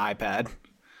something on an iPad.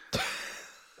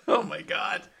 Oh my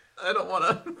god. I don't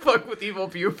want to fuck with evil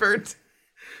Buford.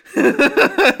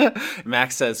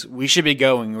 Max says, we should be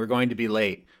going. We're going to be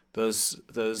late. Those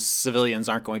civilians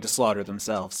aren't going to slaughter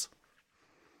themselves.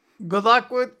 Good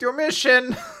luck with your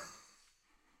mission.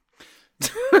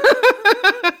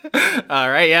 All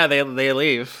right, yeah, they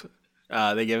leave.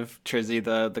 They give Trizzy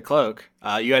the cloak.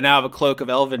 You now have a cloak of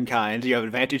elven kind. You have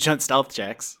advantage on stealth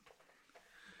checks.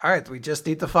 All right, we just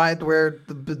need to find where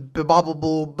the bubble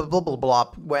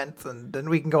blop went, and then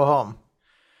we can go home.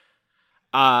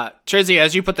 Trizzy,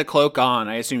 as you put the cloak on,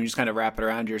 I assume you just kind of wrap it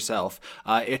around yourself.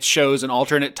 It shows an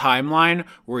alternate timeline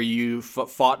where you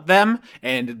fought them,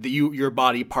 and your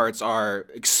body parts are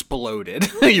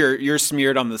exploded. you're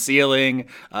smeared on the ceiling.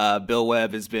 Bill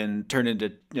Webb has been turned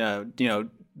into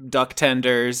duck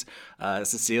tenders.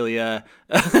 Cecilia,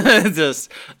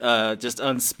 just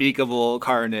unspeakable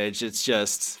carnage. It's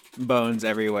just bones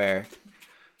everywhere.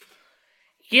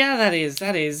 Yeah, that is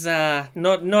not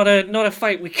a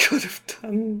fight we could have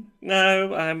done.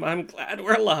 No, I'm glad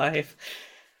we're alive.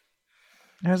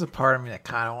 There's a part of me that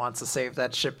kind of wants to save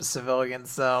that ship of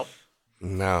civilians, though.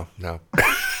 No.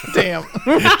 Damn.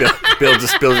 Bill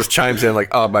just chimes in like,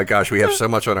 oh my gosh, we have so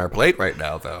much on our plate right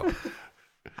now, though.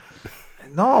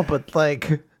 No, but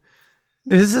like,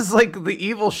 this is like the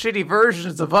evil, shitty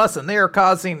versions of us, and they are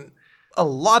causing a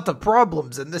lot of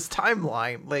problems in this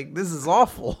timeline. Like, this is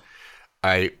awful.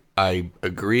 I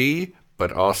agree,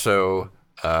 but also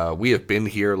we have been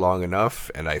here long enough,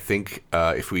 and I think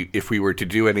if we were to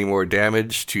do any more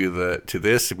damage to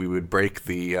this, we would break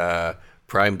the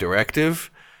Prime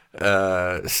Directive.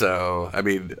 So I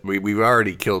mean, we've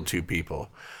already killed 2 people.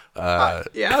 Yeah,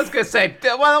 I was gonna say,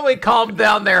 why don't we calm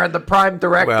down there in the Prime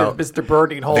Directive, Mr.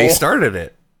 Burning Hole? They started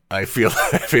it. I feel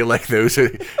like those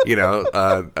are,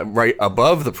 right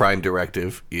above the Prime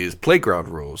Directive is playground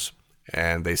rules,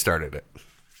 and they started it.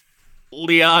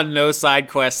 Leon, no side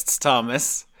quests,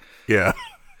 Thomas. Yeah.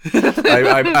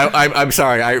 I'm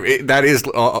sorry. That is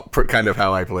kind of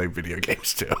how I play video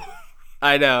games too.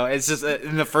 I know. It's just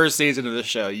in the first season of the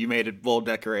show, you made a bold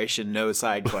declaration, no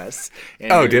side quests.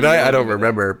 Oh, did I? I don't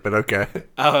remember, but okay.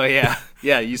 Oh, yeah.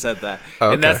 Yeah, you said that.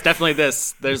 Okay. And that's definitely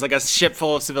this. There's like a ship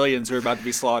full of civilians who are about to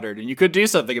be slaughtered, and you could do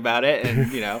something about it,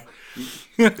 and,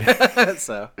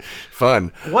 so.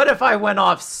 Fun. What if I went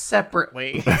off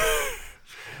separately?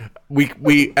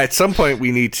 We at some point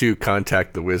we need to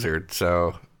contact the wizard.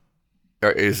 So,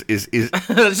 is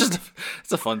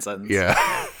it's a fun sentence.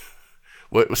 Yeah.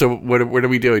 What are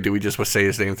we doing? Do we just say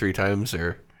his name 3 times,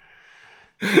 or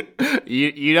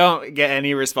you don't get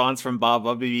any response from Bob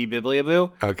Bubby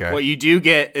Bibliaboo? Okay. What you do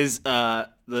get is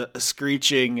the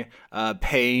screeching,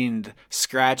 pained,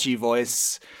 scratchy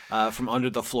voice from under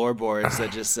the floorboards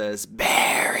that just says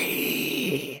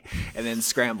Barry, and then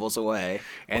scrambles away,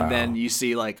 and then you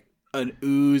see like an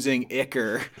oozing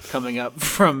ichor coming up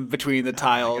from between the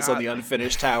tiles on the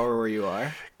unfinished tower where you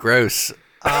are. Gross.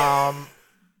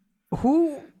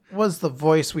 Who was the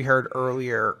voice we heard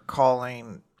earlier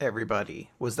calling everybody?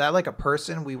 Was that like a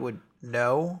person we would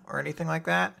know or anything like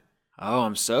that? Oh,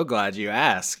 I'm so glad you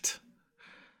asked.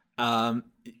 Can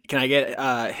I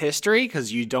get history?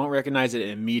 Because you don't recognize it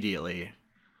immediately.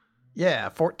 Yeah,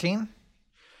 14.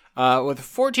 With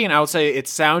 14, I would say it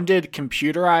sounded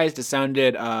computerized. It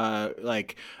sounded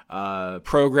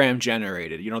program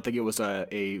generated. You don't think it was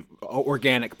a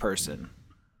organic person?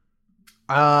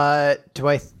 Do I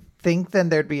think then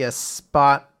there'd be a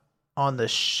spot on the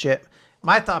ship?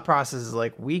 My thought process is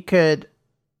like we could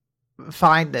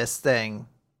find this thing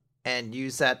and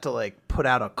use that to like put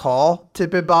out a call to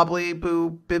Bibbly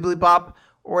Boo Bibbly Bop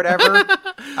or whatever.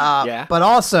 Yeah. But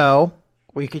also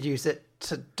we could use it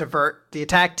to divert the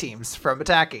attack teams from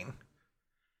attacking.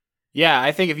 Yeah,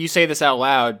 I think if you say this out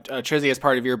loud, Trizzy, as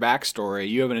part of your backstory,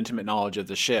 you have an intimate knowledge of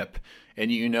the ship,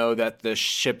 and you know that the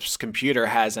ship's computer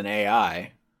has an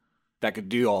AI that could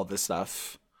do all this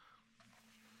stuff.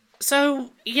 So,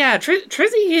 yeah,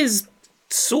 Trizzy is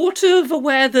sort of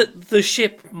aware that the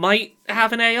ship might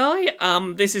have an AI.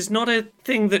 This is not a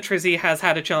thing that Trizzy has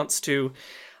had a chance to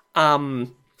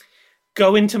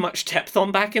go into much depth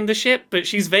on back in the ship, but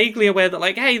she's vaguely aware that,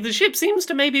 like, hey, the ship seems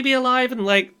to maybe be alive, and,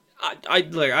 like,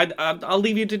 I'll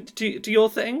leave you to your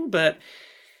thing, but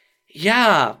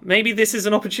yeah, maybe this is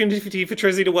an opportunity for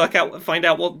Trizzy to find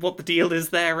out what the deal is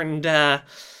there, and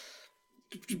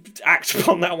act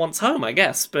upon that once home, I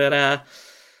guess. But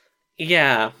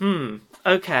yeah,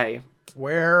 okay.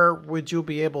 Where would you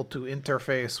be able to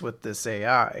interface with this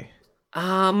AI?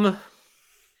 Where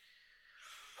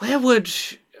would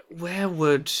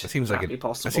It seems that like be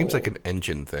possible? It seems like an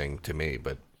engine thing to me,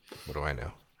 but what do I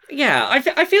know? Yeah,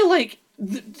 I feel like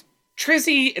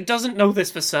Trizzy doesn't know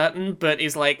this for certain, but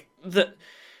is like the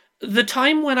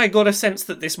time when I got a sense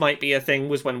that this might be a thing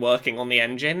was when working on the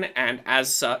engine, and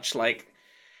as such, like,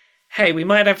 hey, we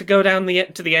might have to go down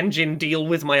to the engine, deal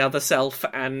with my other self,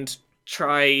 and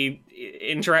try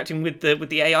interacting with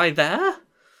the AI there.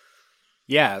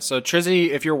 Yeah, so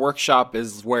Trizzy, if your workshop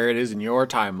is where it is in your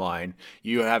timeline,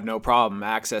 you have no problem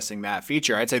accessing that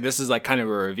feature. I'd say this is like kind of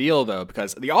a reveal, though,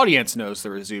 because the audience knows the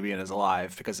Rezubian is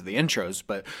alive because of the intros,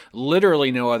 but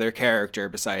literally no other character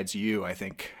besides you, I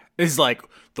think, is like,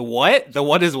 the what? The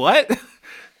what is what?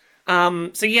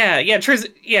 So yeah,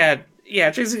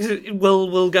 Trizzy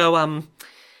will go,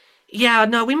 yeah,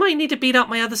 no, we might need to beat up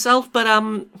my other self, but,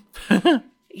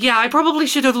 yeah, I probably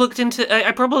should have looked into.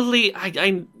 The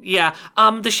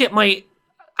ship might.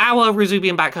 Our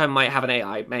Rezubian back home might have an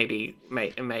AI. Maybe.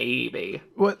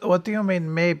 What do you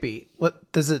mean? Maybe.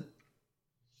 What does it?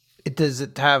 Does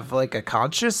it have like a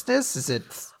consciousness? Is it?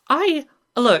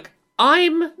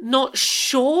 I'm not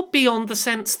sure beyond the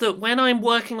sense that when I'm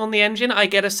working on the engine, I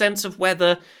get a sense of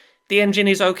whether the engine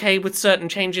is okay with certain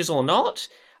changes or not,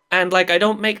 and like I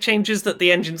don't make changes that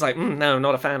the engine's like, no,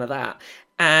 not a fan of that,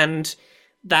 and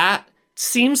that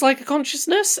seems like a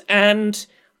consciousness, and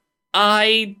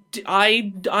I'm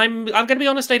gonna be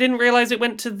honest, I didn't realize it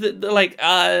went to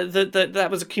that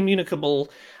was a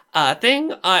communicable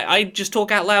thing. I just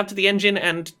talk out loud to the engine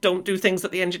and don't do things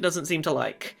that the engine doesn't seem to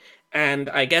like. And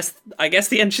I guess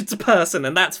the engine's a person,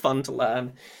 and that's fun to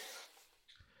learn.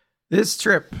 This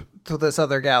trip to this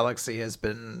other galaxy has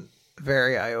been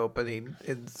very eye-opening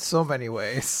in so many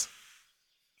ways.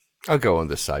 I'll go on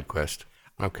this side quest.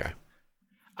 Okay.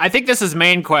 I think this is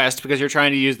main quest because you're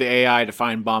trying to use the AI to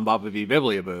find Bombobbity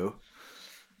Bibliaboo.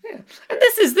 Yeah. And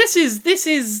this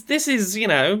is, you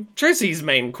know, Trizzy's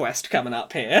main quest coming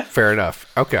up here. Fair enough.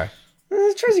 Okay.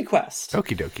 Trizzy quest.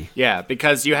 Okie dokie. Yeah,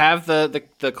 because you have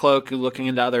the cloak looking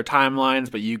into other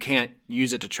timelines, but you can't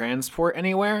use it to transport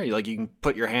anywhere. You can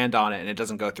put your hand on it and it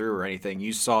doesn't go through or anything.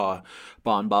 You saw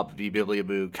Bombobbity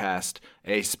Bibliaboo cast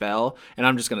a spell, and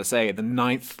I'm just going to say the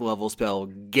 9th level spell,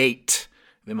 Gate,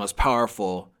 the most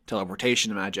powerful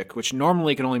teleportation magic, which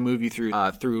normally can only move you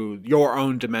through your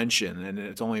own dimension, and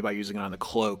it's only by using it on the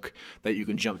cloak that you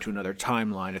can jump to another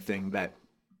timeline, a thing that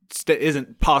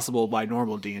isn't possible by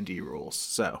normal D&D rules.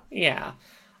 So yeah,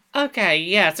 okay,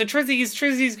 yeah. So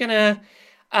Trizzy's gonna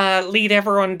lead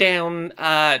everyone down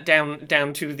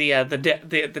to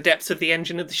the depths of the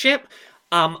engine of the ship,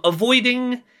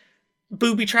 avoiding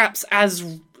booby traps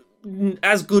as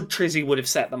good Trizzy would have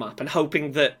set them up, and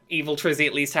hoping that evil Trizzy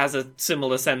at least has a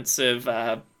similar sense of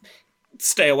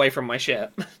stay away from my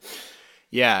ship.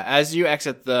 Yeah, as you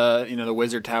exit the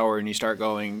wizard tower and you start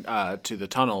going to the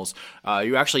tunnels,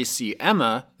 you actually see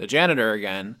Emma, the janitor,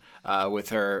 again with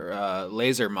her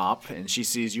laser mop, and she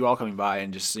sees you all coming by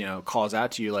and just calls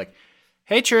out to you like,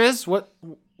 "Hey Triz,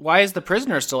 why is the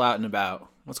prisoner still out and about?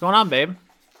 What's going on, babe?"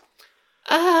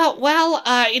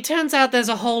 It turns out there's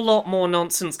a whole lot more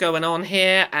nonsense going on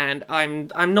here, and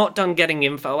I'm not done getting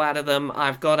info out of them.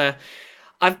 I've got to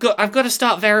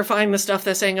start verifying the stuff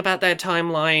they're saying about their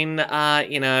timeline.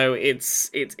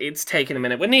 It's taking a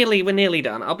minute. We're nearly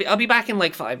done. I'll be back in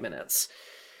like 5 minutes.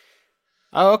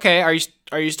 Oh, okay. Are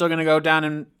you still gonna go down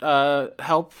and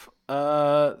help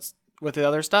with the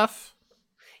other stuff?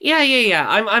 Yeah.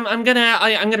 I'm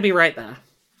gonna be right there.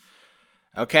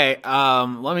 Okay.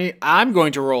 I'm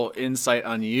going to roll insight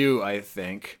on you. I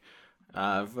think.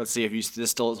 Let's see if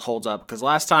this still holds up. Because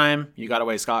last time you got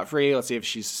away scot free. Let's see if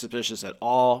she's suspicious at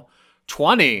all.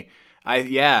 20.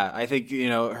 I think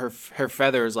her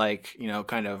feathers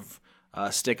kind of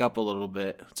stick up a little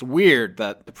bit. It's weird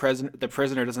that the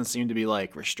prisoner doesn't seem to be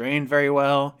restrained very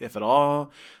well, if at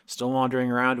all. Still wandering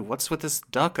around. What's with this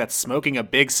duck that's smoking a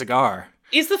big cigar?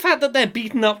 Is the fact that they're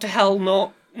beaten up to hell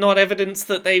not evidence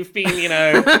that they've been,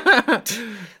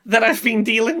 that I've been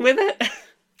dealing with it?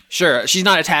 Sure, she's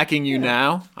not attacking you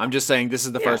now. I'm just saying this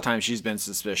is the first time she's been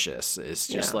suspicious. It's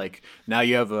just now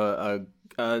you have a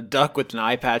duck with an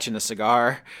eye patch and a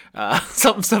cigar.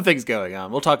 Something's going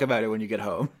on. We'll talk about it when you get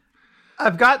home.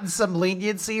 I've gotten some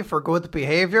leniency for good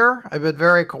behavior. I've been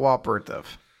very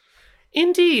cooperative.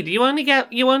 Indeed, you only get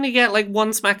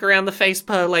one smack around the face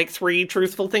per 3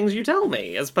 truthful things you tell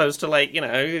me, as opposed to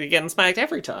getting smacked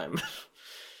every time.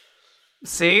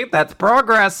 See, that's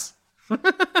progress.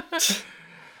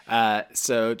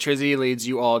 So Trizzy leads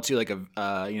you all to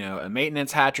a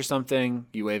maintenance hatch or something.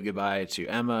 You wave goodbye to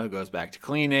Emma, who goes back to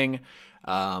cleaning.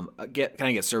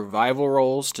 Get survival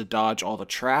rolls to dodge all the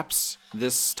traps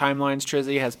this timeline's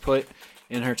Trizzy has put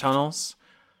in her tunnels.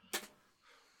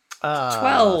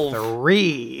 12.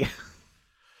 3.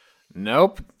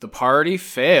 Nope, the party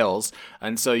fails,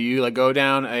 and so you go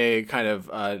down a kind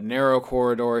of narrow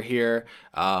corridor here,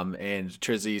 and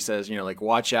Trizzy says,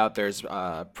 watch out. There's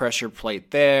a pressure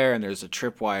plate there, and there's a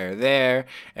tripwire there,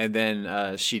 and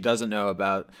then she doesn't know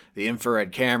about the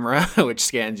infrared camera, which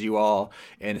scans you all,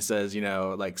 and it says,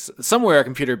 somewhere a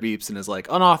computer beeps and is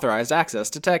unauthorized access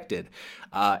detected,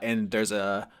 and there's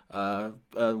a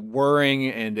whirring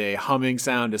and a humming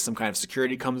sound as some kind of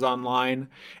security comes online,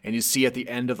 and you see at the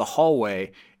end of the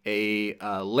hallway a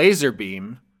laser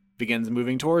beam begins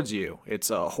moving towards you. It's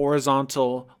a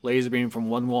horizontal laser beam from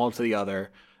one wall to the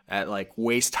other at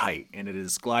waist height, and it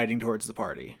is gliding towards the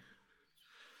party.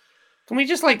 Can we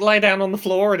just lie down on the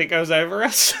floor and it goes over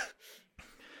us?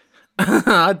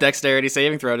 Dexterity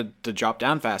saving throw to drop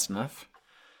down fast enough.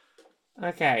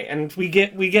 Okay, and we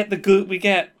get the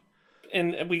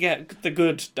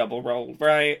good double roll,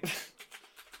 right?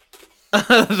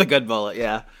 The good bullet,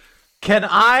 yeah. Can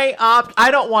I opt? I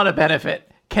don't want to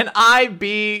benefit. Can I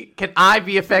be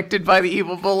affected by the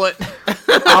evil bullet?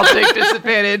 I'll take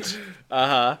disadvantage.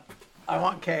 Uh-huh. I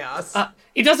want chaos.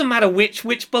 It doesn't matter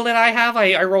which bullet I have.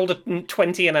 I rolled a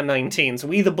 20 and a 19,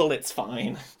 so either bullet's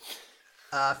fine.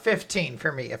 15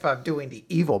 for me if I'm doing the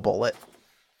evil bullet.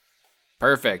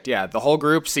 Perfect, yeah. The whole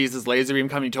group sees this laser beam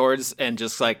coming towards and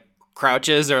just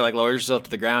crouches or lowers yourself to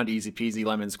the ground, easy peasy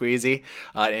lemon squeezy.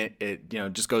 It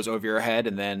just goes over your head,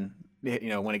 and then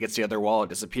when it gets to the other wall, it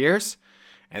disappears.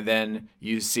 And then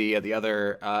you see at the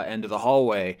other end of the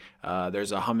hallway,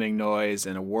 there's a humming noise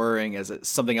and a whirring as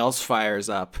something else fires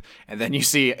up. And then you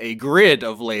see a grid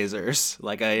of lasers,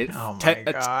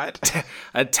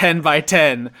 a 10 by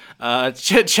 10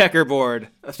 checkerboard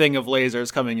thing of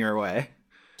lasers coming your way.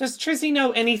 Does Trizzy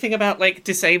know anything about,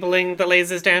 disabling the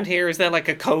lasers down here? Is there, a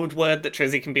code word that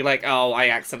Trizzy can be oh, I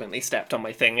accidentally stepped on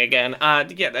my thing again.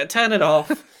 Turn it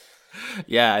off.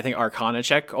 Yeah, I think Arcana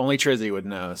check. Only Trizzy would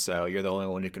know, so you're the only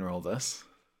one who can roll this.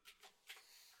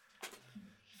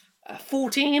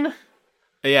 14?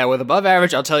 Yeah, with above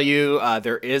average, I'll tell you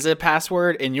there is a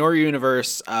password. In your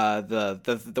universe,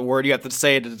 the word you have to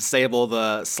say to disable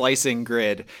the slicing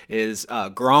grid is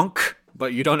Gronk,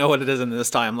 but you don't know what it is in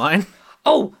this timeline.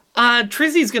 Oh,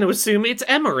 Trizzy's going to assume it's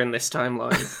Emma in this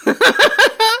timeline.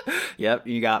 Yep,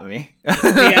 you got me.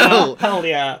 Yeah, hell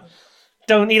yeah.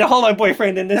 Don't need a hollow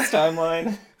boyfriend in this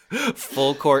timeline.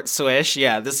 Full court swish.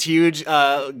 Yeah, this huge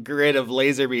grid of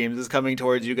laser beams is coming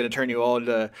towards you, going to turn you all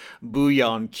into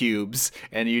bouillon cubes.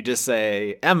 And you just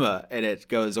say, Emma, and it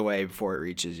goes away before it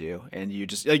reaches you. And you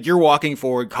just, you're walking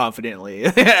forward confidently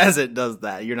as it does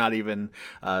that. You're not even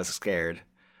scared.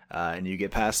 And you get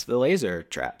past the laser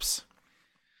traps.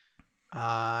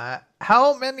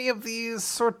 How many of these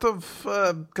sort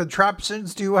of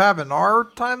contraptions do you have in our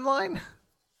timeline?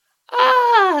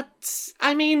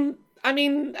 I mean,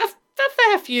 a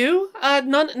fair few.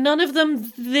 None of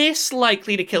them this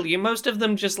likely to kill you. Most of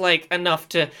them just enough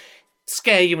to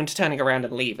scare you into turning around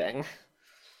and leaving.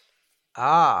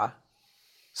 So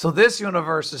this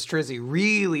universe's Trizzy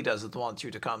really doesn't want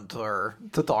you to come to her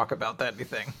to talk about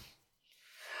anything.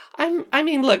 I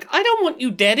mean, look, I don't want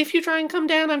you dead if you try and come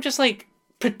down. I'm just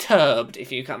perturbed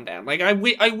if you come down. Like, I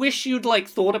wish you'd, like,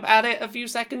 thought about it a few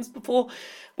seconds before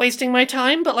wasting my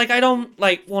time, but, like, I don't,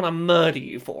 like, want to murder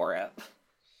you for it.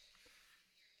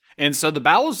 And so the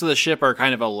battles of the ship are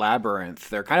kind of a labyrinth.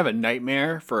 They're kind of a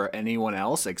nightmare for anyone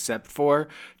else except for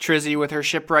Trizzy with her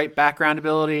shipwright background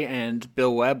ability and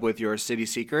Bill Webb with your City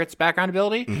Secrets background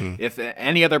ability. If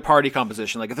any other party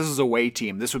composition, like if this was a away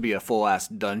team, this would be a full-ass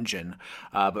dungeon.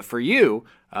 But for you,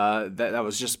 that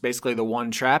was just basically the one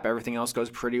trap. Everything else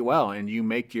goes pretty well, and you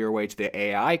make your way to the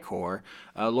AI core.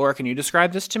 Laura, can you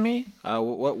describe this to me?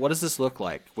 What does this look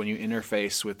like when you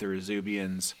interface with the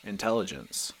Rezubian's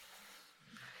intelligence?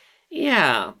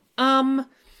 Yeah.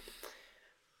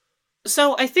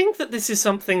 So I think that this is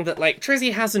something that, like,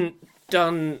 Trizzy hasn't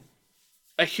done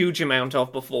a huge amount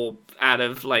of before, out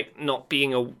of, like, not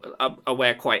being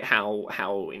aware quite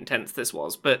how intense this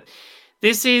was. But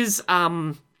this is,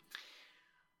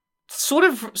 sort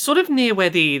of near where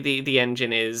the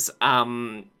engine is.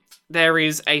 There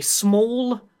is a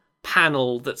small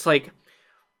panel that's, like,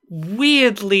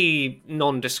 weirdly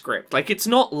nondescript. Like, it's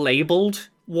not labeled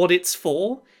what it's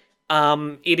for.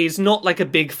 It is not like a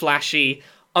big flashy,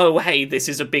 oh, hey, this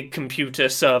is a big computer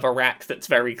server rack that's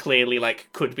very clearly, like,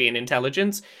 could be an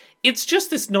intelligence. It's just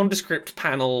this nondescript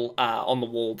panel on the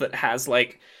wall that has,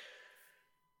 like...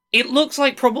 It looks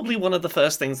like probably one of the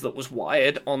first things that was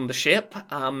wired on the ship,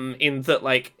 in that,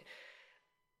 like,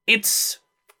 it's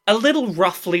a little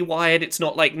roughly wired. It's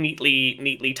not, like,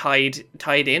 neatly tied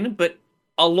in, but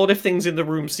a lot of things in the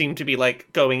room seem to be,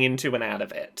 like, going into and out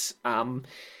of it.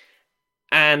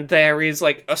 And there is,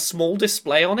 like, a small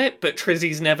display on it, but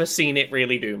Trizzy's never seen it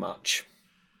really do much.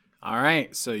 All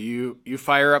right, so you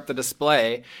fire up the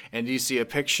display, and you see a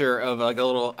picture of, like, a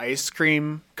little ice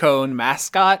cream cone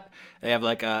mascot. They have,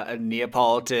 like, a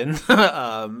Neapolitan,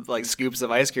 like, scoops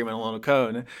of ice cream in a little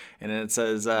cone. And it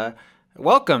says,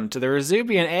 welcome to the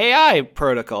Rezubian AI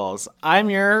protocols. I'm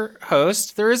your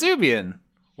host, the Rezubian.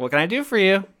 What can I do for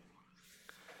you?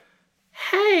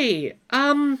 Hey,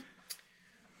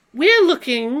 we're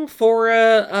looking for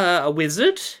a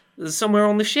wizard somewhere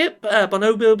on the ship.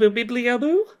 Bonobo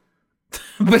Bibliaboo.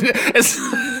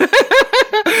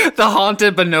 The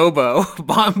haunted bonobo.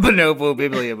 Bonobo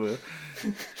Bibliaboo.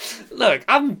 Look,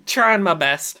 I'm trying my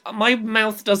best. My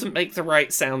mouth doesn't make the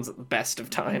right sounds at the best of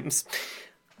times.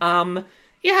 Can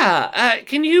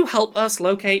you help us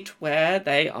locate where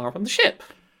they are on the ship?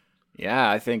 Yeah,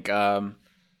 I think the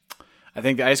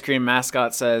ice cream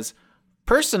mascot says,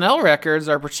 personnel records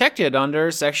are protected under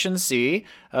Section C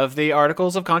of the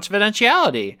Articles of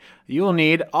Confidentiality. You will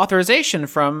need authorization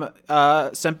from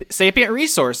Sapient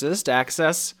Resources to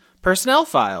access personnel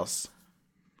files.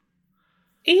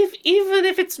 Even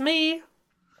if it's me?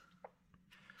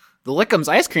 The Lickham's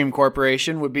Ice Cream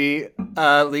Corporation would be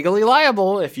legally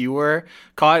liable if you were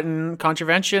caught in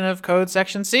contravention of Code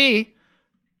Section C.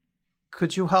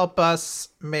 Could you help us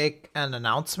make an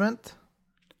announcement?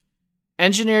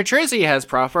 Engineer Trizzy has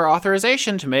proper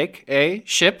authorization to make a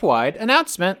ship-wide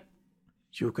announcement.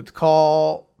 You could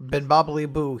call Ben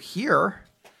Bobbly Boo here.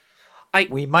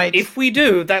 We might... If we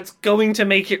do, that's going to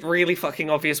make it really fucking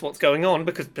obvious what's going on,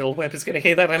 because Bill Webb is going to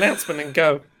hear that announcement and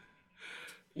go,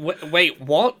 wait,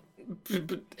 what?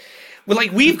 Well,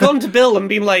 like, we've gone to Bill and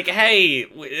been like, hey,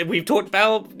 we've talked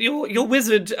about your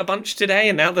wizard a bunch today,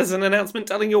 and now there's an announcement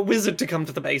telling your wizard to come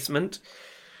to the basement.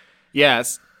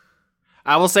 Yes.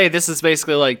 I will say this is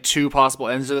basically like two possible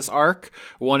ends of this arc.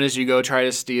 One is you go try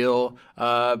to steal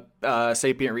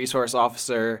Sapient Resource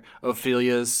Officer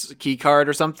Ophelia's key card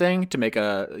or something to make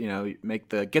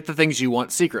get the things you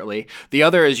want secretly. The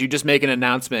other is you just make an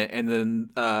announcement and then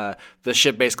the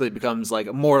ship basically becomes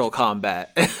like Mortal Kombat.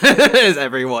 As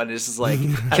everyone is just like,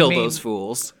 kill those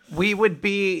fools. We would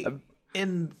be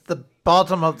in the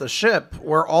bottom of the ship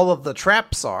where all of the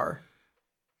traps are.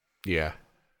 Yeah.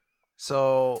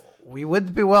 So we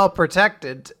would be well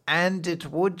protected, and it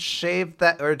would save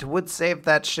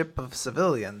that ship of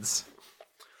civilians.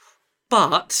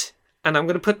 But, and I'm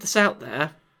going to put this out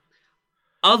there,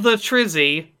 other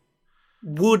Trizzy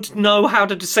would know how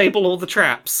to disable all the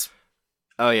traps.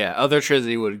 Oh yeah, other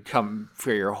Trizzy would come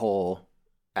for your whole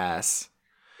ass.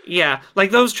 Yeah, like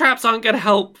those traps aren't going to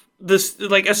help this.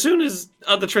 Like as soon as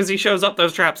other Trizzy shows up,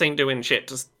 those traps ain't doing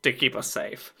shit to keep us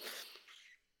safe.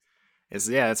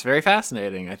 It's very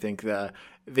fascinating. I think the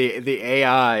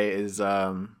AI is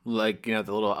like, you know,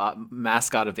 the little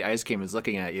mascot of the ice cream is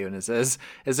looking at you and it says,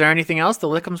 "Is there anything else the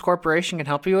Lickham's Corporation can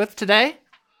help you with today?"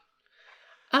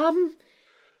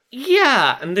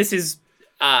 Yeah, and this is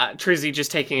Trizzy just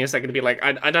taking a second to be like,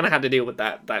 I don't know how to deal with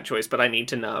that choice, but I need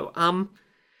to know.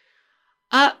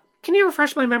 Can you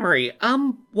refresh my memory?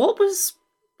 What was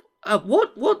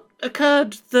what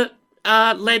occurred that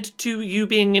led to you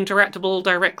being interactable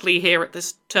directly here at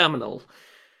this terminal.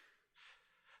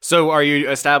 So are you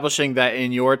establishing that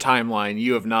in your timeline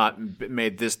you have not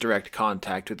made this direct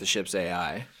contact with the ship's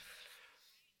AI?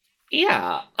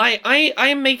 Yeah,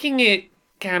 I'm making it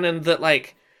canon that,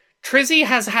 like, Trizzy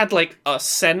has had, like, a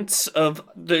sense of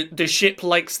the ship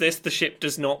likes this, the ship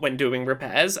does not when doing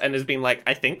repairs, and has been like,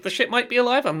 I think the ship might be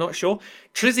alive, I'm not sure.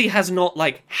 Trizzy has not,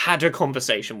 like, had a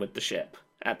conversation with the ship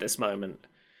at this moment.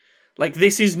 Like,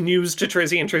 this is news to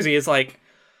Trizzy, and Trizzy is like,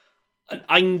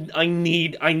 I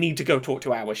need to go talk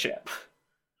to our ship.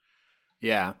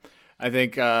 Yeah. I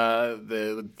think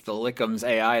the Lickham's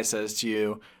AI says to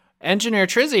you, Engineer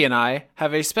Trizzy and I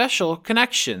have a special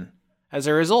connection as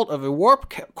a result of a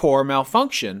warp core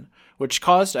malfunction, which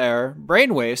caused our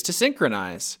brainwaves to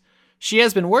synchronize. She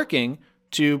has been working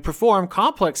to perform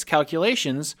complex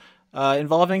calculations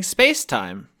involving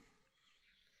space-time.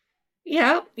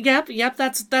 Yep,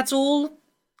 that's all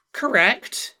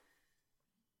correct.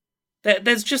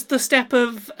 There's just the step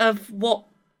of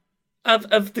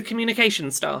the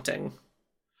communication starting.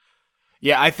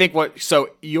 Yeah, I think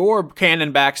so your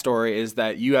canon backstory is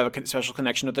that you have a special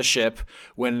connection with the ship.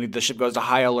 When the ship goes to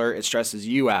high alert, it stresses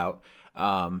you out.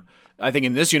 I think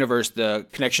in this universe, the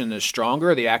connection is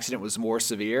stronger. The accident was more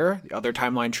severe. The other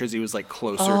timeline, Trizzy was like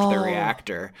closer to the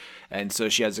reactor. And so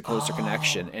she has a closer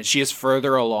connection. And she is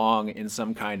further along in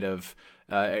some kind of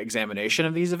examination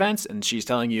of these events, and she's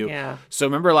telling you. Yeah. So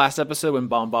remember last episode when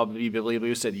Bob Billy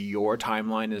Blue said your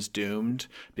timeline is doomed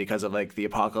because of like the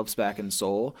apocalypse back in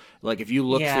Seoul? Like if you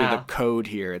look through the code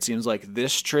here, it seems like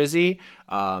this Trizzy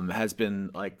has been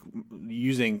like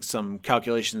using some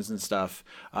calculations and stuff.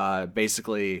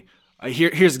 Basically,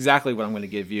 here's exactly what I'm going to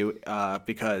give you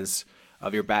because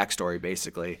of your backstory.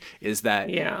 Basically, is that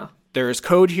there is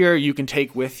code here you can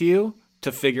take with you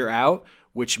to figure out,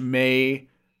 which may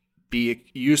be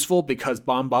useful because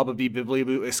Baba Bibbly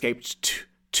Boo escaped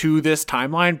to this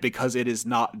timeline because it is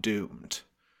not doomed.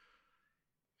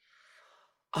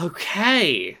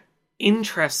 Okay.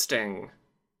 Interesting.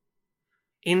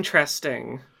 And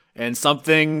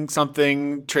something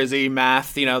Trizzy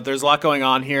math, there's a lot going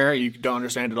on here. You don't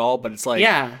understand it all, but it's like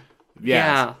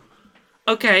Yeah.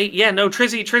 Okay, no,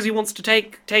 Trizzy wants to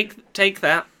take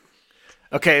that.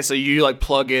 Okay, so you like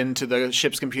plug into the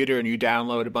ship's computer and you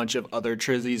download a bunch of other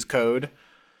Trizzy's code?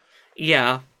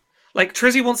 Yeah. Like,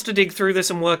 Trizzy wants to dig through this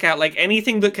and work out, like,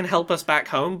 anything that can help us back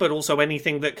home, but also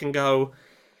anything that can go,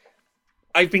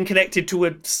 I've been connected to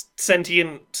a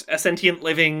sentient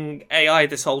living AI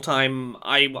this whole time.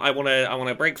 I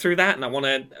wanna break through that, and I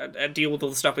wanna deal with all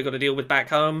the stuff we gotta deal with back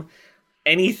home.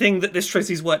 Anything that this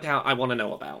Trizzy's worked out, I wanna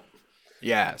know about.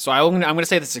 Yeah, so I'm going to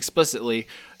say this explicitly.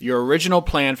 Your original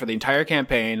plan for the entire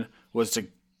campaign was to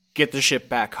get the ship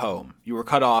back home. You were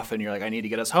cut off, and you're like, I need to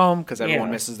get us home because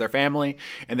everyone misses their family.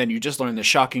 And then you just learned the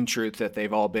shocking truth that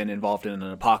they've all been involved in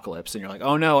an apocalypse. And you're like,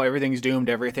 oh no, everything's doomed.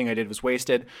 Everything I did was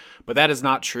wasted. But that is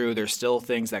not true. There's still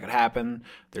things that could happen.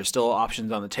 There's still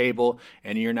options on the table.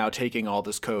 And you're now taking all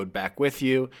this code back with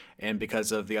you. And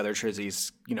because of the other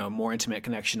Trizzy's, more intimate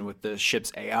connection with the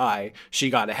ship's AI, she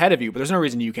got ahead of you. But there's no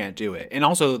reason you can't do it. And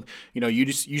also,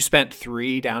 you spent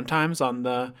 3 downtimes on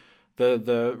the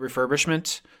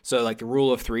refurbishment. So like the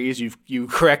rule of threes, you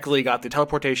correctly got the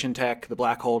teleportation tech, the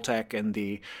black hole tech, and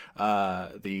the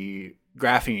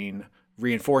graphene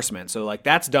reinforcement. So like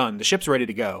that's done. The ship's ready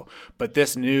to go. But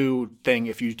this new thing,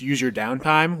 if you use your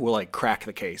downtime, will like crack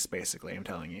the case. Basically, I'm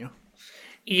telling you.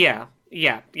 Yeah.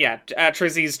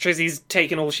 Trizzy's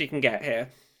taking all she can get here.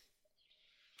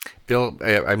 Bill,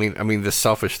 I mean, the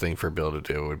selfish thing for Bill to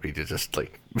do would be to just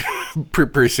like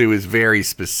pursue his very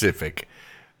specific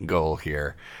goal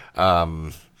here,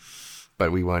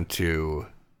 but we want to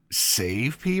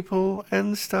save people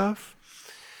and stuff.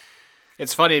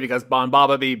 It's funny because Bon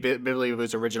Baba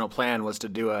Bibbly's original plan was to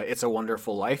do a "It's a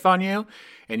Wonderful Life" on you,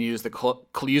 and use the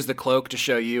cloak to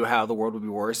show you how the world would be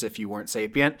worse if you weren't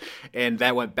sapient, and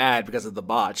that went bad because of the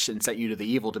botch and sent you to the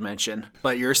evil dimension.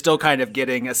 But you're still kind of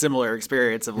getting a similar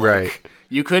experience of like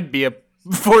you could be a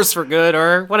force for good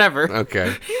or whatever.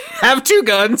 Okay, have 2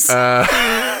 guns.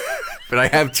 But I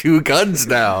have 2 guns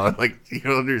now. Like, you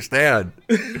don't understand.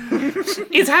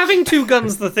 Is having 2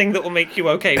 guns the thing that will make you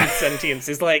okay with sentience?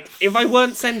 Is like, if I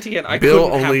weren't sentient, I Bill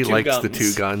couldn't have 2 only likes guns. the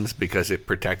 2 guns because it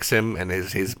protects him, and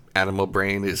his animal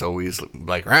brain is always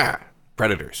like,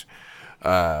 predators.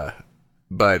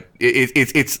 But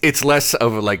it's less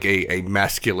of like a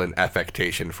masculine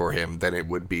affectation for him than it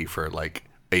would be for like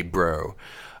a bro.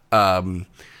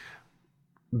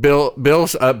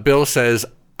 Bill says,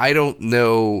 I don't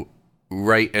know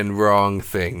right and wrong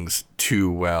things too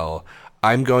well.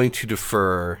 I'm going to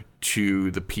defer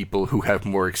to the people who have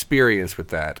more experience with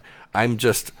that. I'm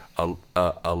just a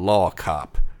law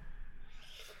cop.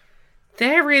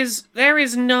 There is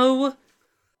no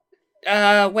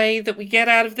way that we get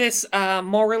out of this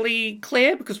morally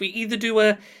clear, because we either do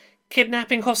a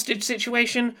kidnapping hostage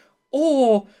situation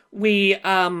or we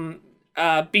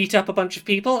beat up a bunch of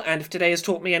people, and if today has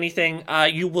taught me anything,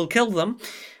 you will kill them.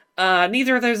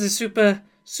 Neither of those is super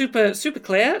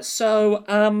clear, so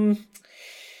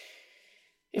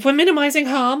if we're minimizing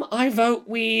harm, I vote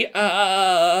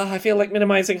I feel like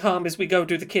minimizing harm is we go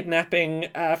do the kidnapping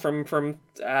from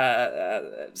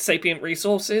sapient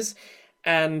resources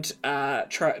and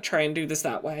try and do this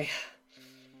that way.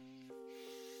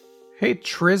 Hey,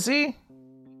 Trizzy?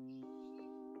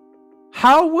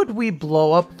 How would we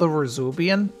blow up the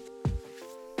Resubian?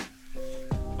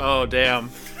 Oh,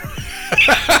 damn.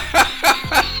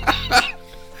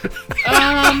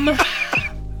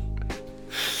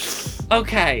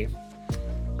 Okay.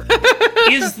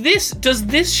 Does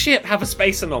this ship have a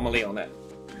space anomaly on it?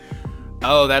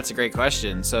 Oh, that's a great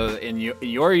question. So in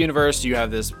your universe, you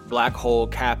have this black hole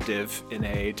captive in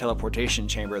a teleportation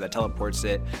chamber that teleports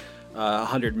it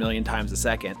 100 million times a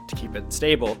second to keep it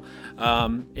stable.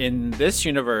 In this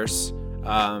universe,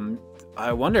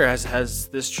 I wonder, has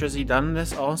this Trizzy done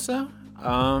this also?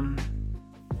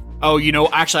 Oh,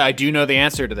 actually, I do know the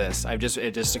answer to this.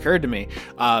 It just occurred to me.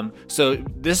 So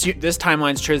this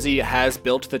timeline's Trizzy has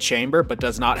built the chamber, but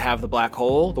does not have the black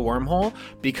hole, the wormhole,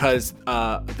 because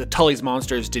the Tully's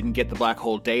monsters didn't get the black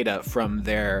hole data from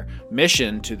their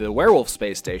mission to the werewolf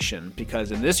space station.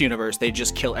 Because in this universe, they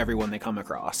just kill everyone they come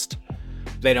across.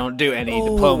 They don't do any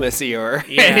diplomacy or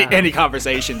any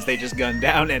conversations. They just gun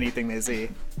down anything they see.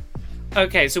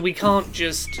 Okay, so we can't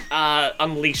just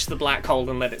unleash the black hole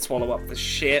and let it swallow up the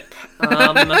ship. I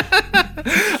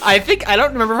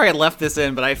don't remember if I left this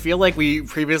in, but I feel like we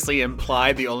previously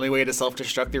implied the only way to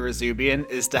self-destruct the Resubian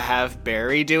is to have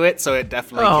Barry do it, so it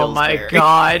definitely kills Barry. Oh my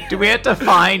god, do we have to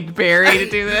find Barry to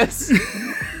do this?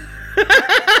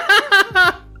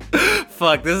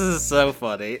 Fuck, this is so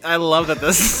funny. I love that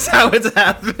this is how it's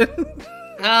happened.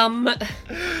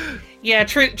 Yeah,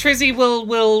 Trizzy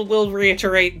will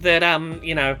reiterate that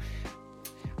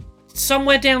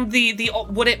somewhere down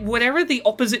whatever the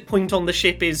opposite point on the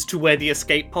ship is to where the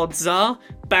escape pods are,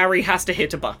 Barry has to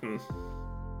hit a button.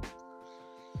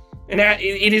 And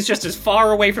it is just as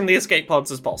far away from the escape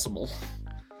pods as possible.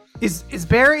 Is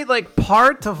Barry, like,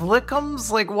 part of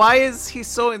Lickham's? Like, why is he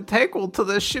so integral to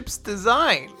the ship's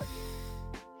design?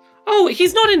 Oh,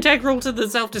 he's not integral to the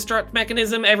self-destruct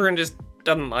mechanism. Everyone just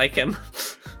doesn't like him.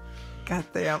 God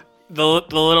damn. The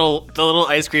little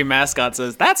ice cream mascot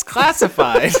says, "That's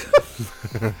classified."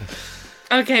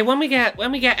 Okay, when we get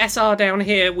SR down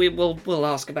here, we'll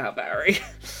ask about Barry.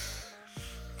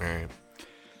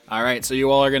 All right. So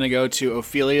you all are gonna go to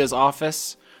Ophelia's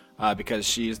office because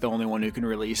she's the only one who can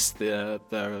release the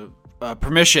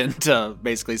permission to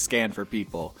basically scan for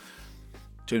people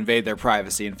to invade their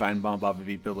privacy and find Bomb Bob and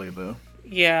Beep Bibbly Boo.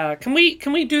 Yeah, can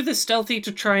we do this stealthy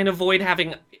to try and avoid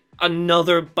having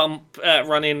another bump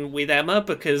run-in with Emma,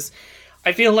 because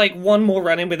I feel like one more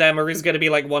run-in with Emma is going to be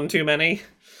like one too many.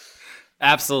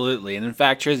 Absolutely. And in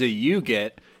fact, Trizzy, you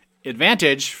get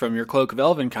advantage from your Cloak of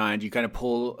Elvenkind. You kind of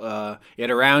pull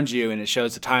it around you, and it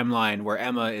shows a timeline where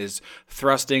Emma is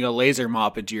thrusting a laser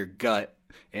mop into your gut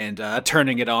and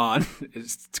turning it on.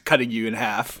 It's cutting you in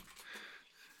half.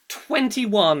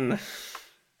 21.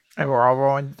 And we're all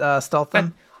rolling stealth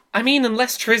then? I mean,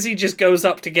 unless Trizzy just goes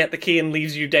up to get the key and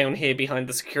leaves you down here behind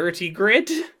the security grid.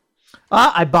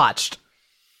 I botched.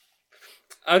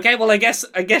 Okay, well, I guess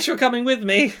you're coming with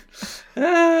me.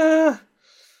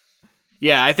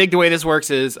 Yeah, I think the way this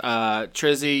works is,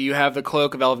 Trizzy, you have the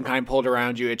Cloak of Elvenkind pulled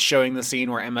around you. It's showing the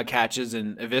scene where Emma catches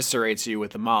and eviscerates you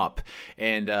with the mop.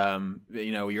 And,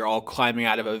 you're all climbing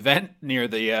out of a vent near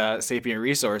the sapient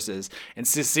resources. And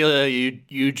Cecilia,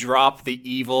 you drop the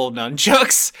evil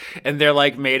nunchucks, and they're,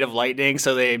 like, made of lightning,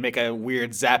 so they make a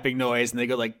weird zapping noise, and they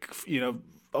go, like,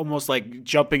 almost like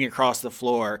jumping across the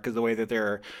floor because the way that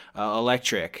they're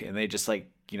electric. And they just, like,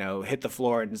 hit the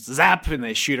floor and zap, and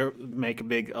they make a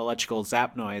big electrical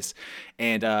zap noise.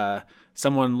 And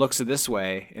someone looks at this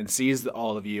way and sees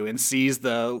all of you and sees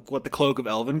what the Cloak of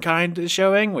Elvenkind is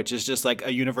showing, which is just like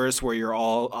a universe where you're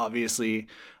all obviously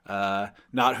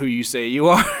not who you say you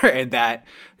are, and that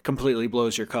completely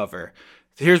blows your cover.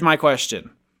 So here's my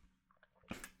question.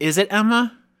 Is it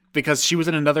Emma? Because she was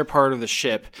in another part of the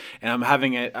ship, and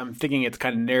I'm thinking it's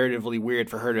kind of narratively weird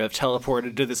for her to have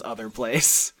teleported to this other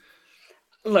place.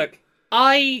 Look,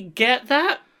 I get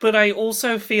that, but I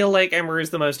also feel like Emma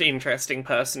is the most interesting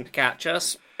person to catch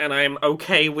us. and I'm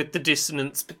okay with the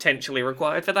dissonance potentially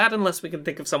required for that, unless we can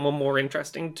think of someone more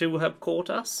interesting to have caught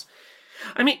us.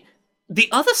 I mean, the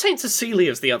other Saint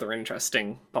Cecilia is the other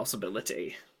interesting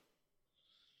possibility.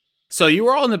 So you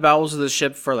were all in the bowels of the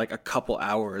ship for like a couple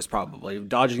hours, probably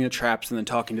dodging the traps and then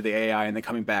talking to the AI and then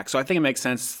coming back. So I think it makes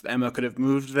sense Emma could have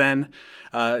moved then,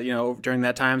 during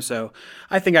that time. So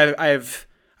I think I've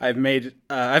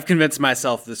convinced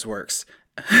myself this works.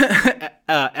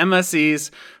 Emma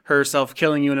sees herself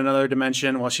killing you in another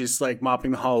dimension while she's like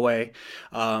mopping the hallway,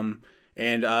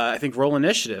 and I think roll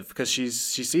initiative because she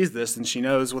sees this and she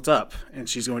knows what's up and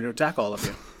she's going to attack all of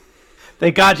you.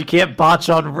 Thank God you can't botch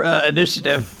on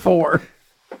initiative 4.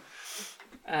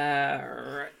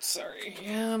 Right, sorry.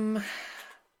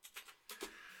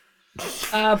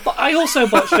 But I also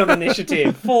botched on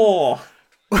initiative 4.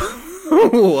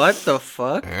 What the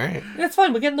fuck? All right. That's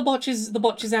fine. We're getting the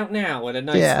botches out now at a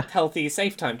nice, healthy,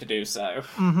 safe time to do so.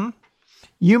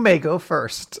 You may go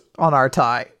first on our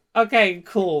tie. Okay,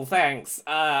 cool. Thanks.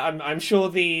 I'm sure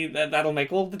that'll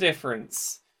make all the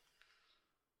difference.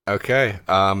 Okay.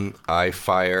 I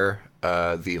fire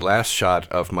the last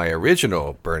shot of my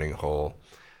original burning hole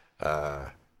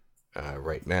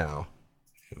right now.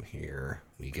 And here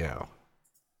we go.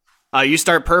 You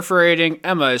start perforating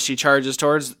Emma as she charges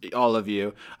towards all of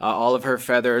you. All of her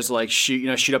feathers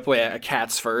shoot up the way a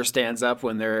cat's fur stands up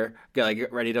when they're like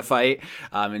ready to fight.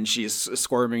 And she's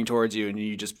squirming towards you, and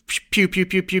you just pew pew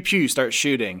pew pew pew start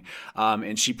shooting.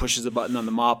 And she pushes a button on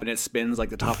the mop, and it spins like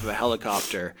the top of a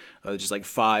helicopter, just like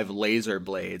 5 laser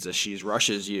blades as she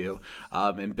rushes you.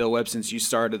 And Bill Webb, since you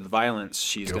started the violence,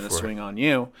 she's going to swing on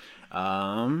you.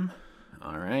 All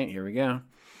right, here we go.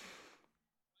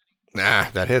 Nah,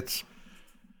 that hits.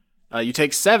 You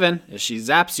take 7 as she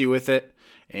zaps you with it,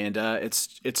 and it's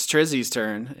Trizzy's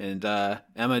turn. And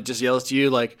Emma just yells to you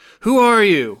like, "Who are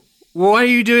you? Why are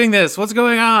you doing this? What's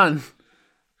going on?"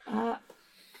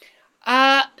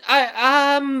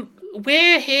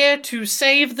 We're here to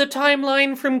save the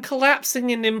timeline from collapsing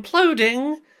and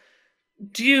imploding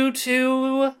due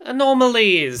to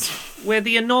anomalies. We're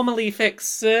the anomaly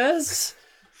fixers.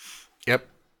 Yep.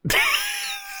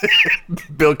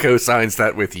 Bill co-signs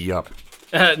that with yup.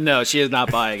 No, she is not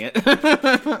buying it.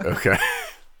 Okay.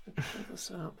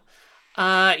 What's up?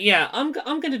 I'm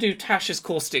gonna do Tasha's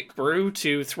caustic brew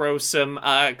to throw some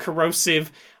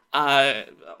corrosive,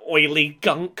 oily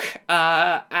gunk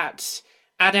at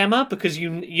Emma, because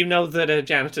you know that a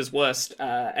janitor's worst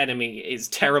enemy is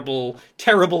terrible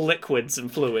liquids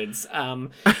and fluids. So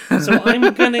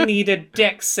I'm gonna need a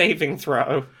dex saving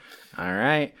throw. All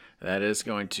right. That is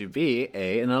going to be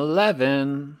an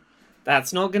 11.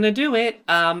 That's not going to do it.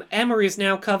 Emma is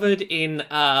now covered in,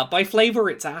 by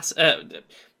flavor, it's acid.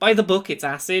 By the book, it's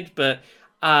acid, but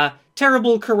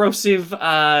terrible corrosive,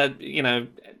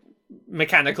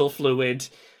 mechanical fluid,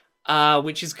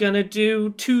 which is going to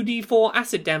do 2d4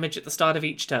 acid damage at the start of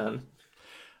each turn.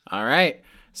 All right.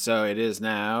 So it is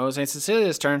now St.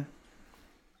 Cecilia's turn.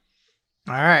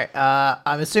 All right.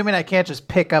 I'm assuming I can't just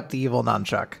pick up the evil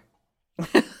nunchuck.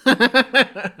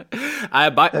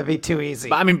 That'd be too easy.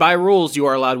 By rules, you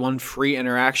are allowed 1 free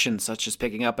interaction, such as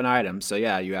picking up an item. So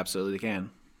yeah, you absolutely can.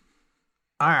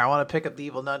 All right, I want to pick up the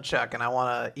evil nunchuck, and I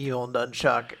want to evil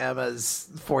nunchuck Emma's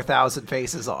 4,000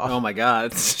 faces off. Oh my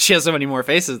god, she has so many more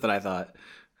faces than I thought.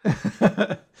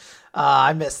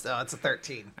 I missed though. It's a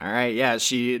 13. All right, yeah,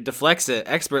 she deflects it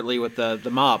expertly with the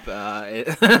mop.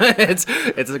 It's.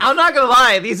 I'm not gonna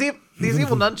lie. These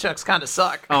evil nunchucks kind of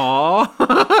suck.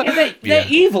 Aww. Yeah, they're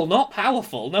evil, not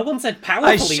powerful. No one said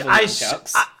powerful evil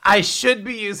nunchucks. I should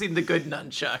be using the good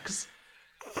nunchucks.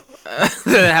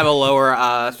 They have a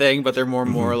lower thing, but they're more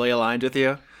morally aligned with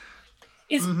you.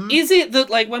 Is it that,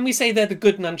 like, when we say they're the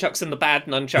good nunchucks and the bad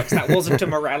nunchucks, that wasn't a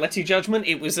morality judgment?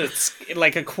 It was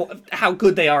how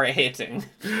good they are at hitting.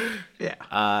 Yeah.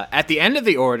 At the end of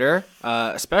the order,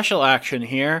 special action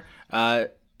here.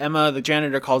 Emma, the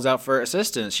janitor, calls out for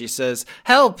assistance. She says,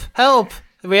 "Help! Help!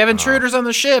 We have intruders on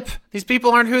the ship. These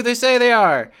people aren't who they say they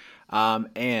are."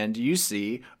 And you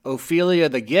see Ophelia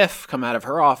the GIF come out of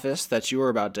her office that you were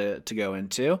about to go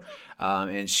into,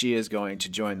 and she is going to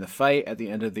join the fight at the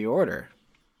end of the order.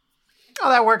 Oh,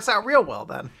 that works out real well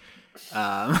then.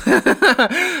 As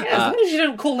long as you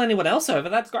don't call anyone else over,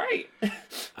 that's great.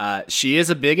 She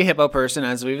is a big hippo person,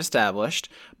 as we've established,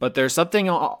 but there's something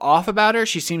off about her.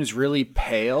 She seems really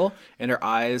pale, and her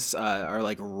eyes are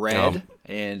like red,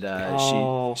 and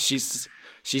she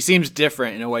seems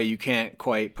different in a way you can't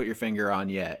quite put your finger on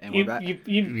yet. And we're back.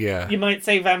 You might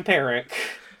say vampiric.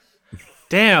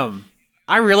 Damn,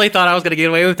 I really thought I was gonna get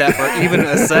away with that for even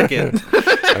a second.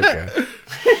 Okay.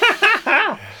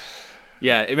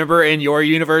 Yeah, remember in your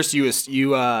universe,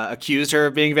 you accused her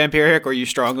of being vampiric, or you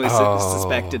strongly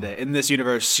suspected it. In this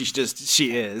universe,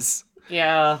 she is.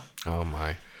 Yeah. Oh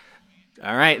my.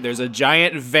 All right, there's a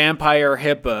giant vampire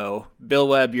hippo. Bill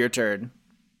Webb, your turn.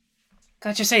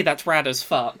 Can I just say that's rad as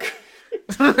fuck?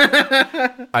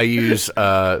 I use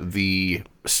the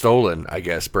stolen, I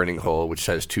guess, burning hole, which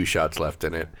has 2 shots left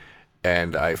in it,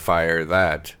 and I fire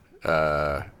that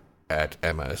at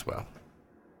Emma as well,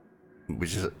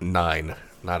 which is 9.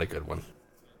 Not a good one.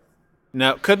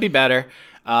 No, could be better.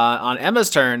 On Emma's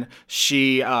turn,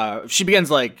 she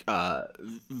begins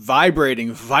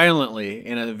vibrating violently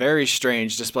in a very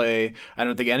strange display I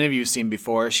don't think any of you have seen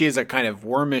before. She is a kind of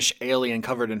wormish alien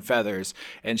covered in feathers,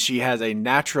 and she has a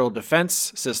natural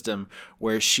defense system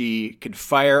where she can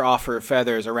fire off her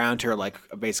feathers around her like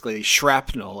basically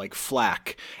shrapnel, like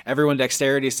flak. Everyone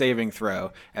dexterity saving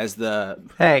throw as the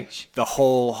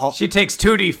whole... She takes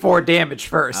 2d4 damage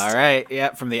first. All right,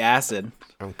 yeah, from the acid.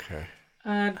 Okay.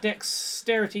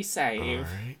 Dexterity save. All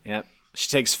right. Yep. She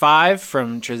takes 5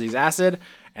 from Trizzy's acid,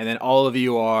 and then all of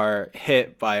you are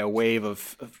hit by a wave of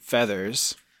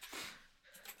feathers.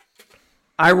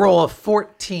 I roll a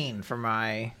 14 for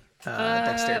my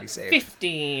dexterity save.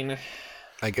 15.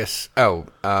 I guess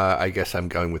I'm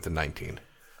going with the 19.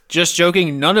 Just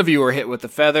joking, none of you are hit with the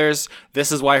feathers.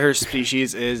 This is why her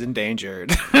species is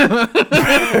endangered.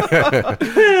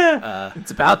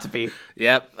 It's about to be.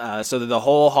 Yep. So the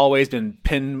whole hallway's been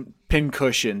pin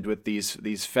cushioned with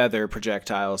these feather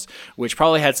projectiles, which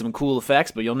probably had some cool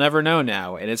effects, but you'll never know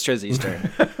now. And it's Trizzy's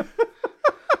turn.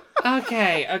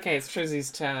 Okay, it's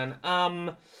Trizzy's turn.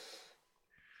 I've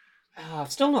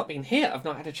still not been hit. I've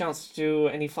not had a chance to do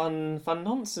any fun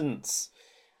nonsense.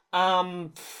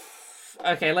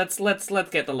 Okay, let's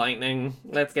get the lightning.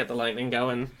 Let's get the lightning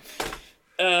going.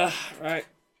 Right.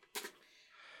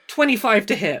 25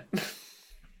 to hit.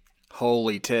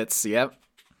 Holy tits, yep.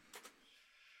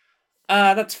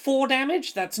 That's 4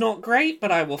 damage. That's not great,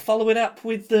 but I will follow it up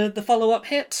with the follow-up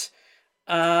hit.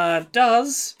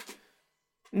 Does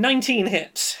 19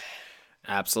 hit.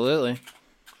 Absolutely.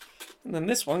 And then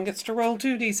this one gets to roll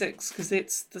 2d6, because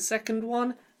it's the second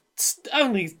one. It's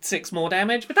only 6 more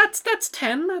damage, but that's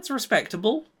 10. That's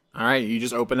respectable. All right, you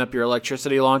just open up your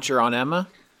electricity launcher on Emma.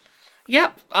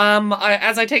 Yep.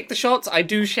 As I take the shots, I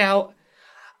do shout,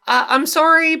 I'm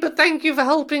sorry, but thank you for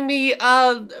helping me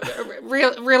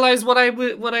realize what I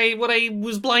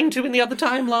was blind to in the other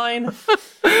timeline.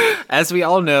 As we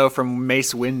all know from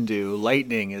Mace Windu,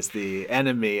 lightning is the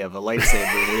enemy of a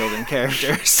lightsaber wielding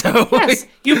character. So yes,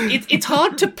 it's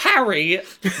hard to parry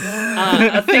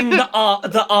a thing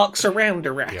that arcs around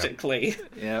erratically.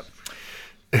 Yep.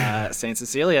 Saint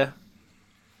Cecilia.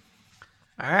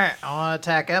 All right, I want to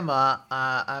attack Emma.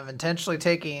 I'm intentionally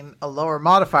taking a lower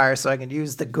modifier so I can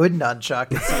use the good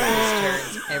nunchuck instead of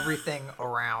just turns everything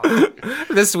around.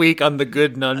 This week on the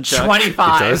good nunchuck.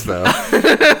 25. It does, though.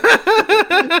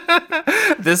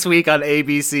 This week on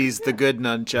ABC's The Good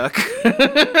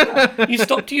Nunchuck. You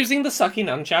stopped using the sucky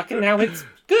nunchuck and now it's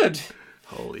good.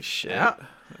 Holy shit. Yeah.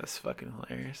 That's fucking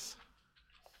hilarious.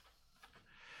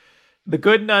 The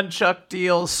good nunchuck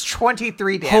deals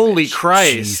 23 damage. Holy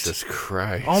Christ. Jesus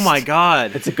Christ. Oh my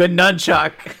god. It's a good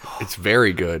nunchuck. It's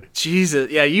very good.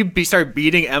 Jesus. Yeah, you start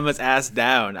beating Emma's ass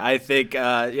down. I think,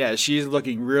 she's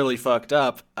looking really fucked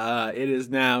up. It is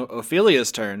now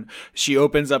Ophelia's turn. She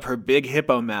opens up her big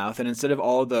hippo mouth, and instead of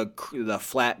all the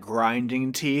flat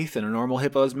grinding teeth in a normal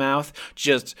hippo's mouth,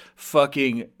 just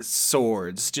fucking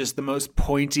swords. Just the most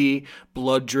pointy,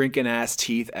 blood-drinking ass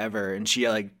teeth ever. And she,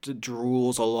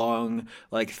 drools along,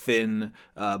 thin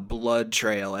blood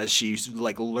trail as she,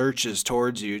 lurches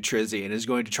towards you, Trizzy, and is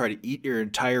going to try to eat your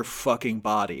entire fucking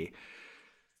body.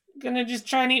 Gonna just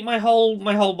try and eat my whole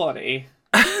body.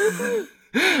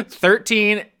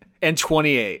 13 and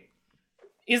 28.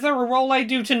 Is there a roll I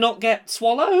do to not get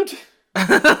swallowed?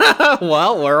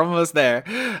 Well, we're almost there.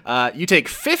 You take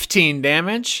 15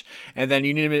 damage, and then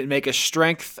you need to make a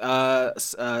strength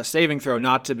saving throw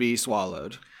not to be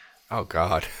swallowed. Oh,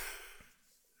 God.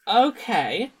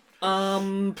 Okay.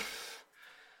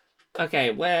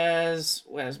 Okay, where's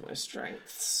my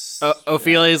strengths?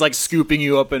 Ophelia is scooping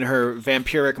you up in her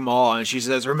vampiric maw, and she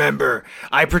says, "Remember,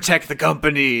 I protect the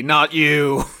company, not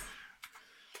you."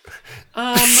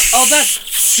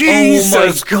 That's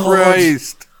Jesus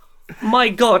Christ. My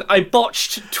God, I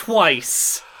botched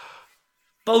twice.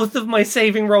 Both of my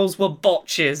saving rolls were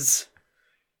botches.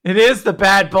 It is the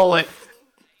bad bullet.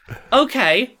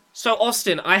 Okay, so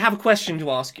Austin, I have a question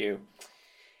to ask you.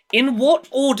 In what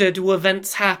order do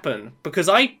events happen? Because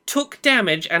I took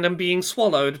damage and am being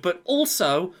swallowed, but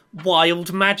also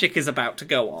wild magic is about to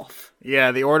go off.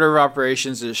 Yeah, the order of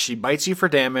operations is she bites you for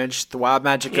damage, the wild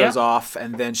magic goes off,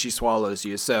 and then she swallows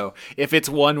you. So if it's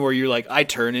one where you're like, I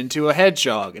turn into a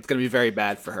hedgehog, it's going to be very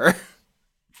bad for her.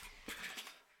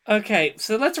 Okay,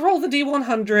 so let's roll the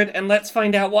D100 and let's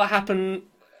find out what happened,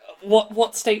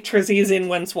 what state Trizzy is in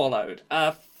when swallowed.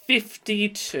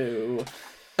 52.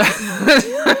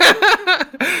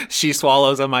 She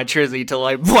swallows on my Trizzy to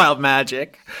like wild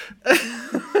magic.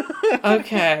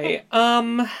 Okay,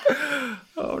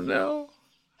 Oh no.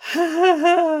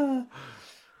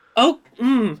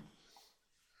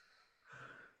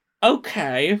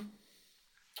 Okay.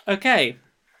 Okay.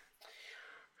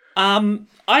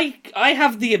 I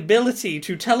have the ability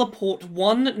to teleport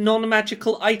one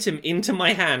non-magical item into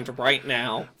my hand right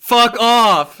now. Fuck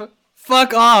off.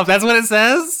 Fuck off. That's what it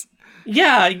says?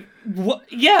 Yeah,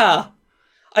 yeah.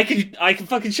 I can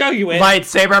fucking show you it.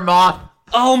 Lightsaber moth.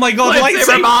 Oh my god,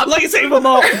 Lightsaber moth. Lightsaber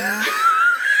moth.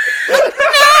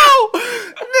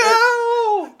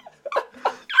 No!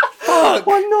 Fuck.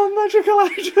 One non-magical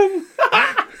item.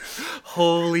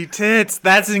 Holy tits,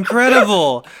 that's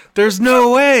incredible. There's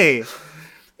no way.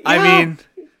 Yeah.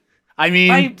 I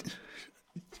mean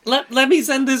Let me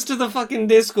send this to the fucking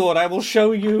Discord. I will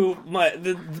show you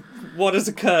what has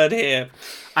occurred here.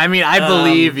 I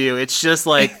believe you. It's just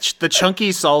like the chunky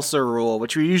salsa rule,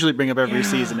 which we usually bring up every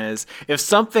season, is if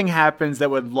something happens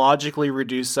that would logically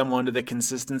reduce someone to the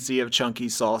consistency of chunky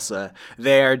salsa,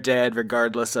 they are dead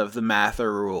regardless of the math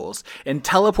or rules. And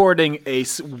teleporting a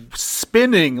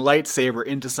spinning lightsaber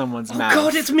into someone's mouth.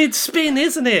 God, it's mid-spin,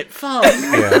 isn't it? Fuck.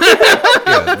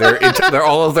 Yeah, they're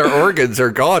all of their organs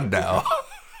are gone now.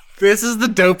 This is the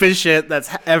dopest shit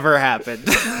that's ever happened.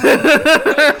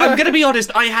 I'm gonna be honest,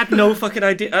 I had no fucking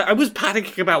idea. I was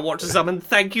panicking about what to summon.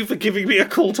 Thank you for giving me a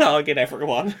cool target,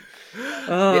 everyone.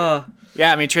 Yeah,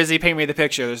 Trizzy, paint me the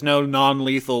picture. There's no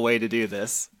non-lethal way to do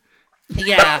this.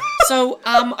 Yeah, so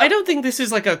I don't think this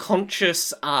is like a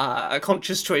conscious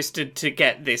choice to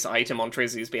get this item on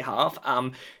Trizzy's behalf.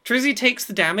 Trizzy takes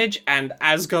the damage and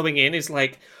as going in is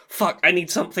like, fuck, I need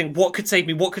something. What could save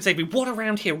me? What could save me? What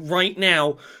around here right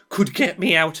now could get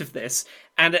me out of this?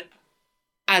 And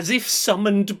as if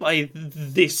summoned by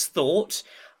this thought,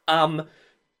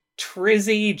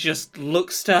 Trizzy just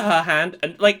looks to her hand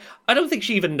and, like, I don't think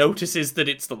she even notices that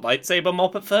it's the lightsaber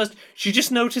mop at first. She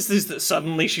just notices that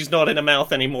suddenly she's not in her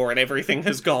mouth anymore and everything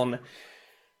has gone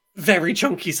very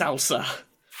chunky salsa.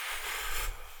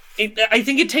 I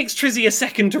think it takes Trizzy a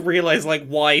second to realize, like,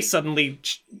 why suddenly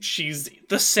she's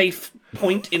the safe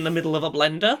point in the middle of a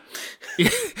blender.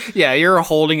 Yeah, you're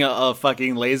holding a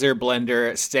fucking laser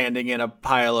blender standing in a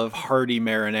pile of hearty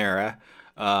marinara.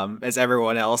 As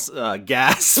everyone else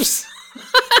gasps.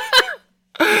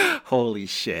 Holy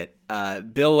shit.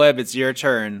 Bill Webb, it's your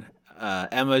turn.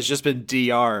 Emma's just been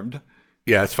de-armed.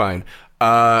 Yeah, it's fine.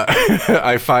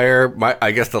 I fire I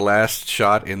guess the last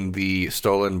shot in the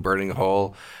stolen burning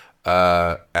hole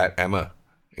at Emma.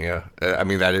 Yeah,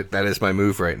 that is my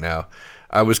move right now.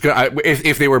 I was gonna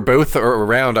if they were both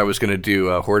around, I was gonna do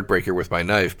a horde breaker with my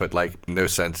knife, but like no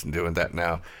sense in doing that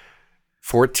now.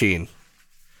 14.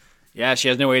 Yeah, she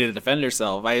has no way to defend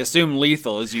herself. I assume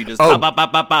lethal is you just pop, pop,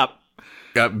 pop, pop, pop.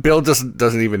 Bill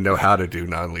doesn't even know how to do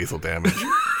non-lethal damage.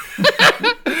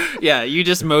 Yeah, you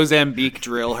just Mozambique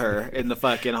drill her in the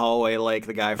fucking hallway like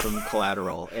the guy from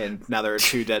Collateral, and now there are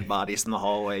 2 dead bodies in the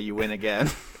hallway. You win again.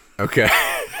 Okay.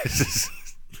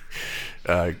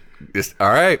 All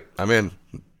right. I'm in.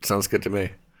 Sounds good to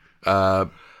me.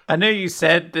 I know you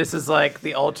said this is like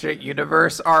the alternate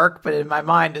universe arc, but in my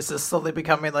mind, this is slowly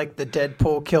becoming like the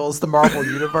Deadpool kills the Marvel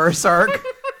Universe arc.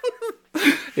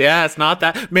 Yeah, it's not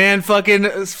that. Man, fucking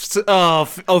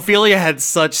Ophelia had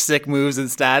such sick moves and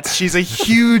stats. She's a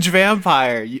huge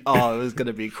vampire. Oh, it was going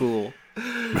to be cool.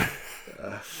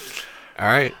 All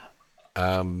right.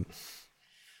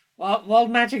 Well,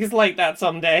 magic is like that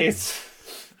some days.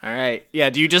 All right.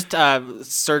 Yeah, do you just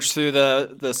search through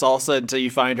the salsa until you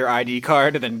find her ID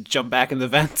card and then jump back in the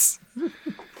vents?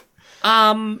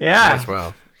 Yeah. As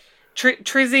well.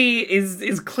 Trizzy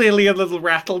is clearly a little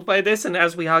rattled by this, and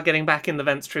as we are getting back in the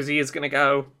vents, Trizzy is going to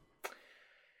go,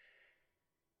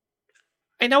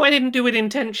 I know I didn't do it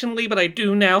intentionally, but I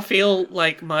do now feel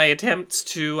like my attempts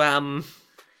to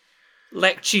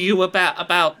lecture you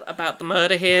about the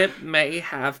murder here may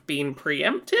have been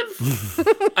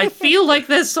preemptive. I feel like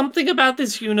there's something about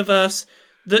this universe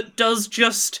that does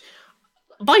just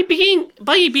by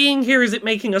being here, is it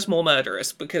making us more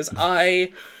murderous? Because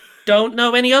I don't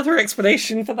know any other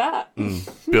explanation for that.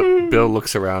 Bill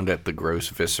looks around at the gross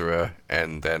viscera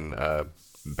and then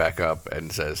back up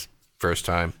and says, "First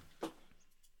time."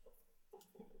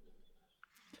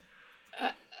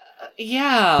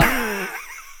 Yeah.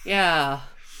 Yeah.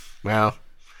 Well,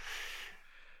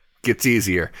 gets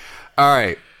easier. All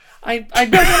right. I don't want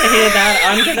to hear that.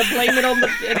 I'm going to blame it on the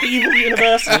evil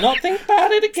universe and not think about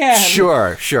it again.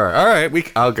 Sure. All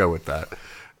right, I'll go with that.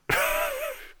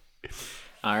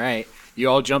 All right. You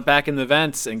all jump back in the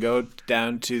vents and go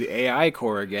down to the AI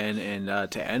core again. And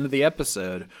to end the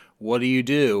episode, what do you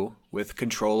do with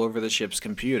control over the ship's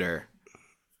computer?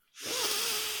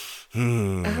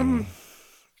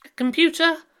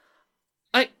 Computer,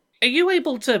 are you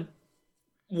able to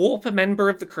warp a member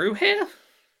of the crew here?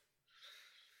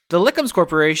 The Lickums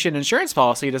Corporation insurance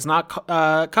policy does not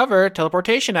cover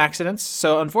teleportation accidents,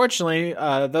 so unfortunately,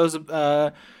 those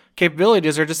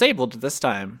capabilities are disabled at this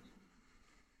time.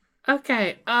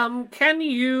 Okay, can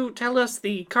you tell us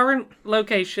the current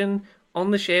location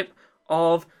on the ship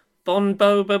of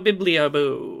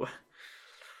Bonboba-Biblioboo?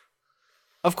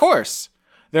 Of course.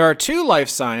 There are 2 life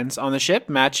signs on the ship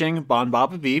matching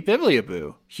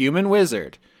Bonboba-Biblioboo, human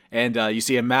wizard, and you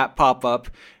see a map pop up.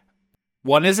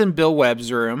 One is in Bill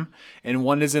Webb's room, and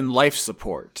one is in life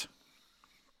support.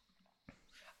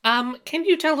 Can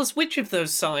you tell us which of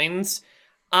those signs,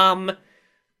 popped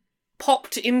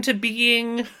into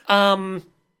being, however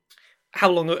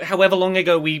long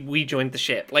ago we joined the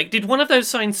ship? Like, did one of those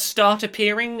signs start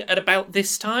appearing at about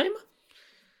this time?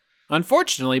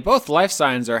 Unfortunately, both life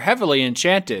signs are heavily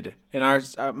enchanted, and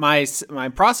my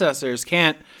processors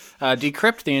can't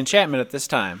decrypt the enchantment at this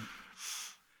time.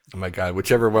 Oh my god,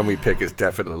 whichever one we pick is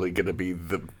definitely going to be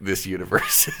this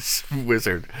universe's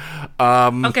wizard.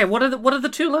 Okay, what are the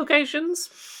 2 locations?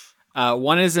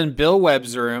 One is in Bill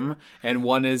Webb's room, and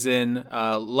one is in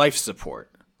life support,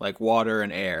 like water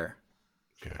and air.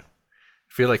 Okay. I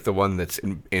feel like the one that's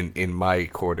in my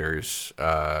quarters.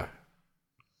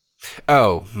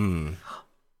 From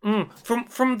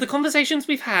the conversations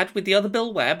we've had with the other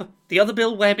Bill Webb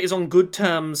is on good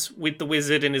terms with the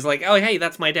wizard and is like, oh, hey,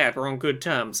 that's my dad, we're on good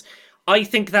terms. I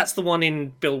think that's the one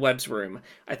in Bill Webb's room.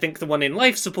 I think the one in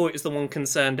life support is the one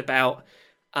concerned about,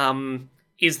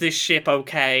 is this ship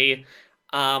okay,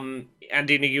 and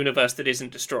in a universe that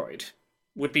isn't destroyed,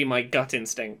 would be my gut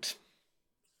instinct.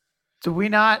 Do we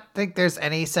not think there's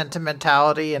any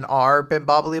sentimentality in our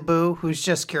Bimbobbly who's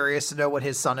just curious to know what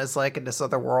his son is like in this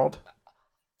other world?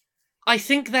 I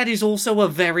think that is also a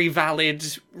very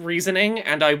valid reasoning,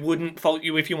 and I wouldn't fault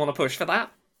you if you want to push for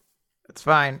that. It's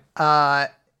fine.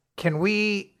 Can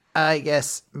we, I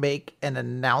guess, make an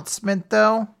announcement,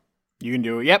 though? You can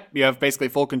do it. Yep, you have basically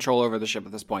full control over the ship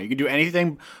at this point. You can do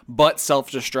anything but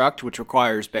self-destruct, which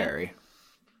requires Barry.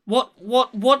 What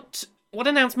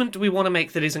announcement do we want to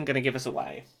make that isn't going to give us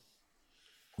away?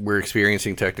 We're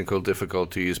experiencing technical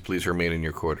difficulties. Please remain in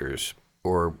your quarters,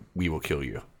 or we will kill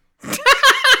you.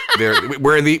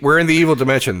 We're in the evil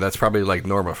dimension. That's probably like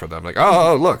Norma for them. Like,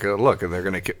 oh look, and they're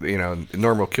gonna,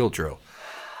 normal kill drill.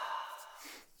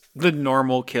 The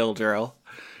normal kill drill.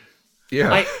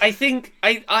 Yeah. I think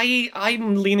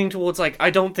I'm leaning towards like I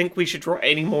don't think we should draw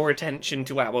any more attention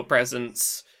to our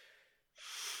presence.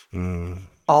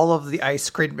 All of the ice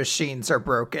cream machines are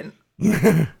broken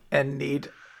and need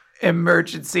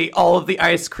emergency. All of the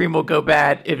ice cream will go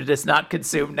bad if it is not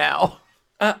consumed now.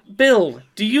 Bill,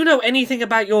 do you know anything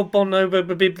about your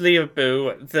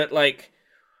Bonobo-Biblioboo that, like,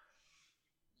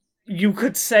 you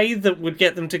could say that would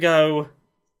get them to go,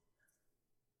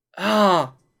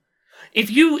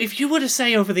 if you were to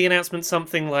say over the announcement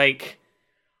something like,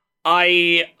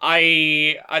 I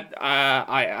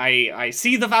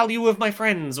see the value of my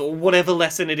friends, or whatever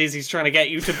lesson it is he's trying to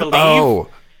get you to believe.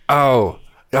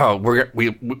 We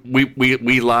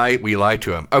lie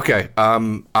to him. Okay,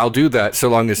 I'll do that so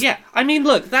long as. Yeah, I mean,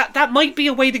 look, that might be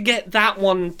a way to get that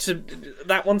one's attention.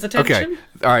 Okay,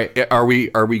 all right.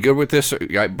 Are we good with this?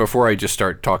 Before I just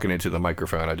start talking into the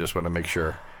microphone, I just want to make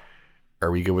sure. Are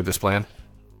we good with this plan?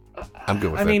 I'm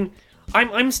good with it. I mean,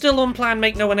 I'm still on plan.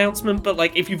 Make no announcement, but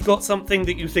like, if you've got something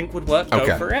that you think would work,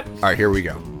 go for it. All right, here we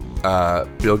go.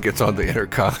 Bill gets on the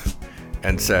intercom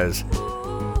and says,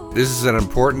 "This is an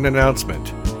important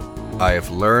announcement. I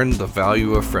have learned the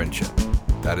value of friendship.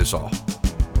 That is all."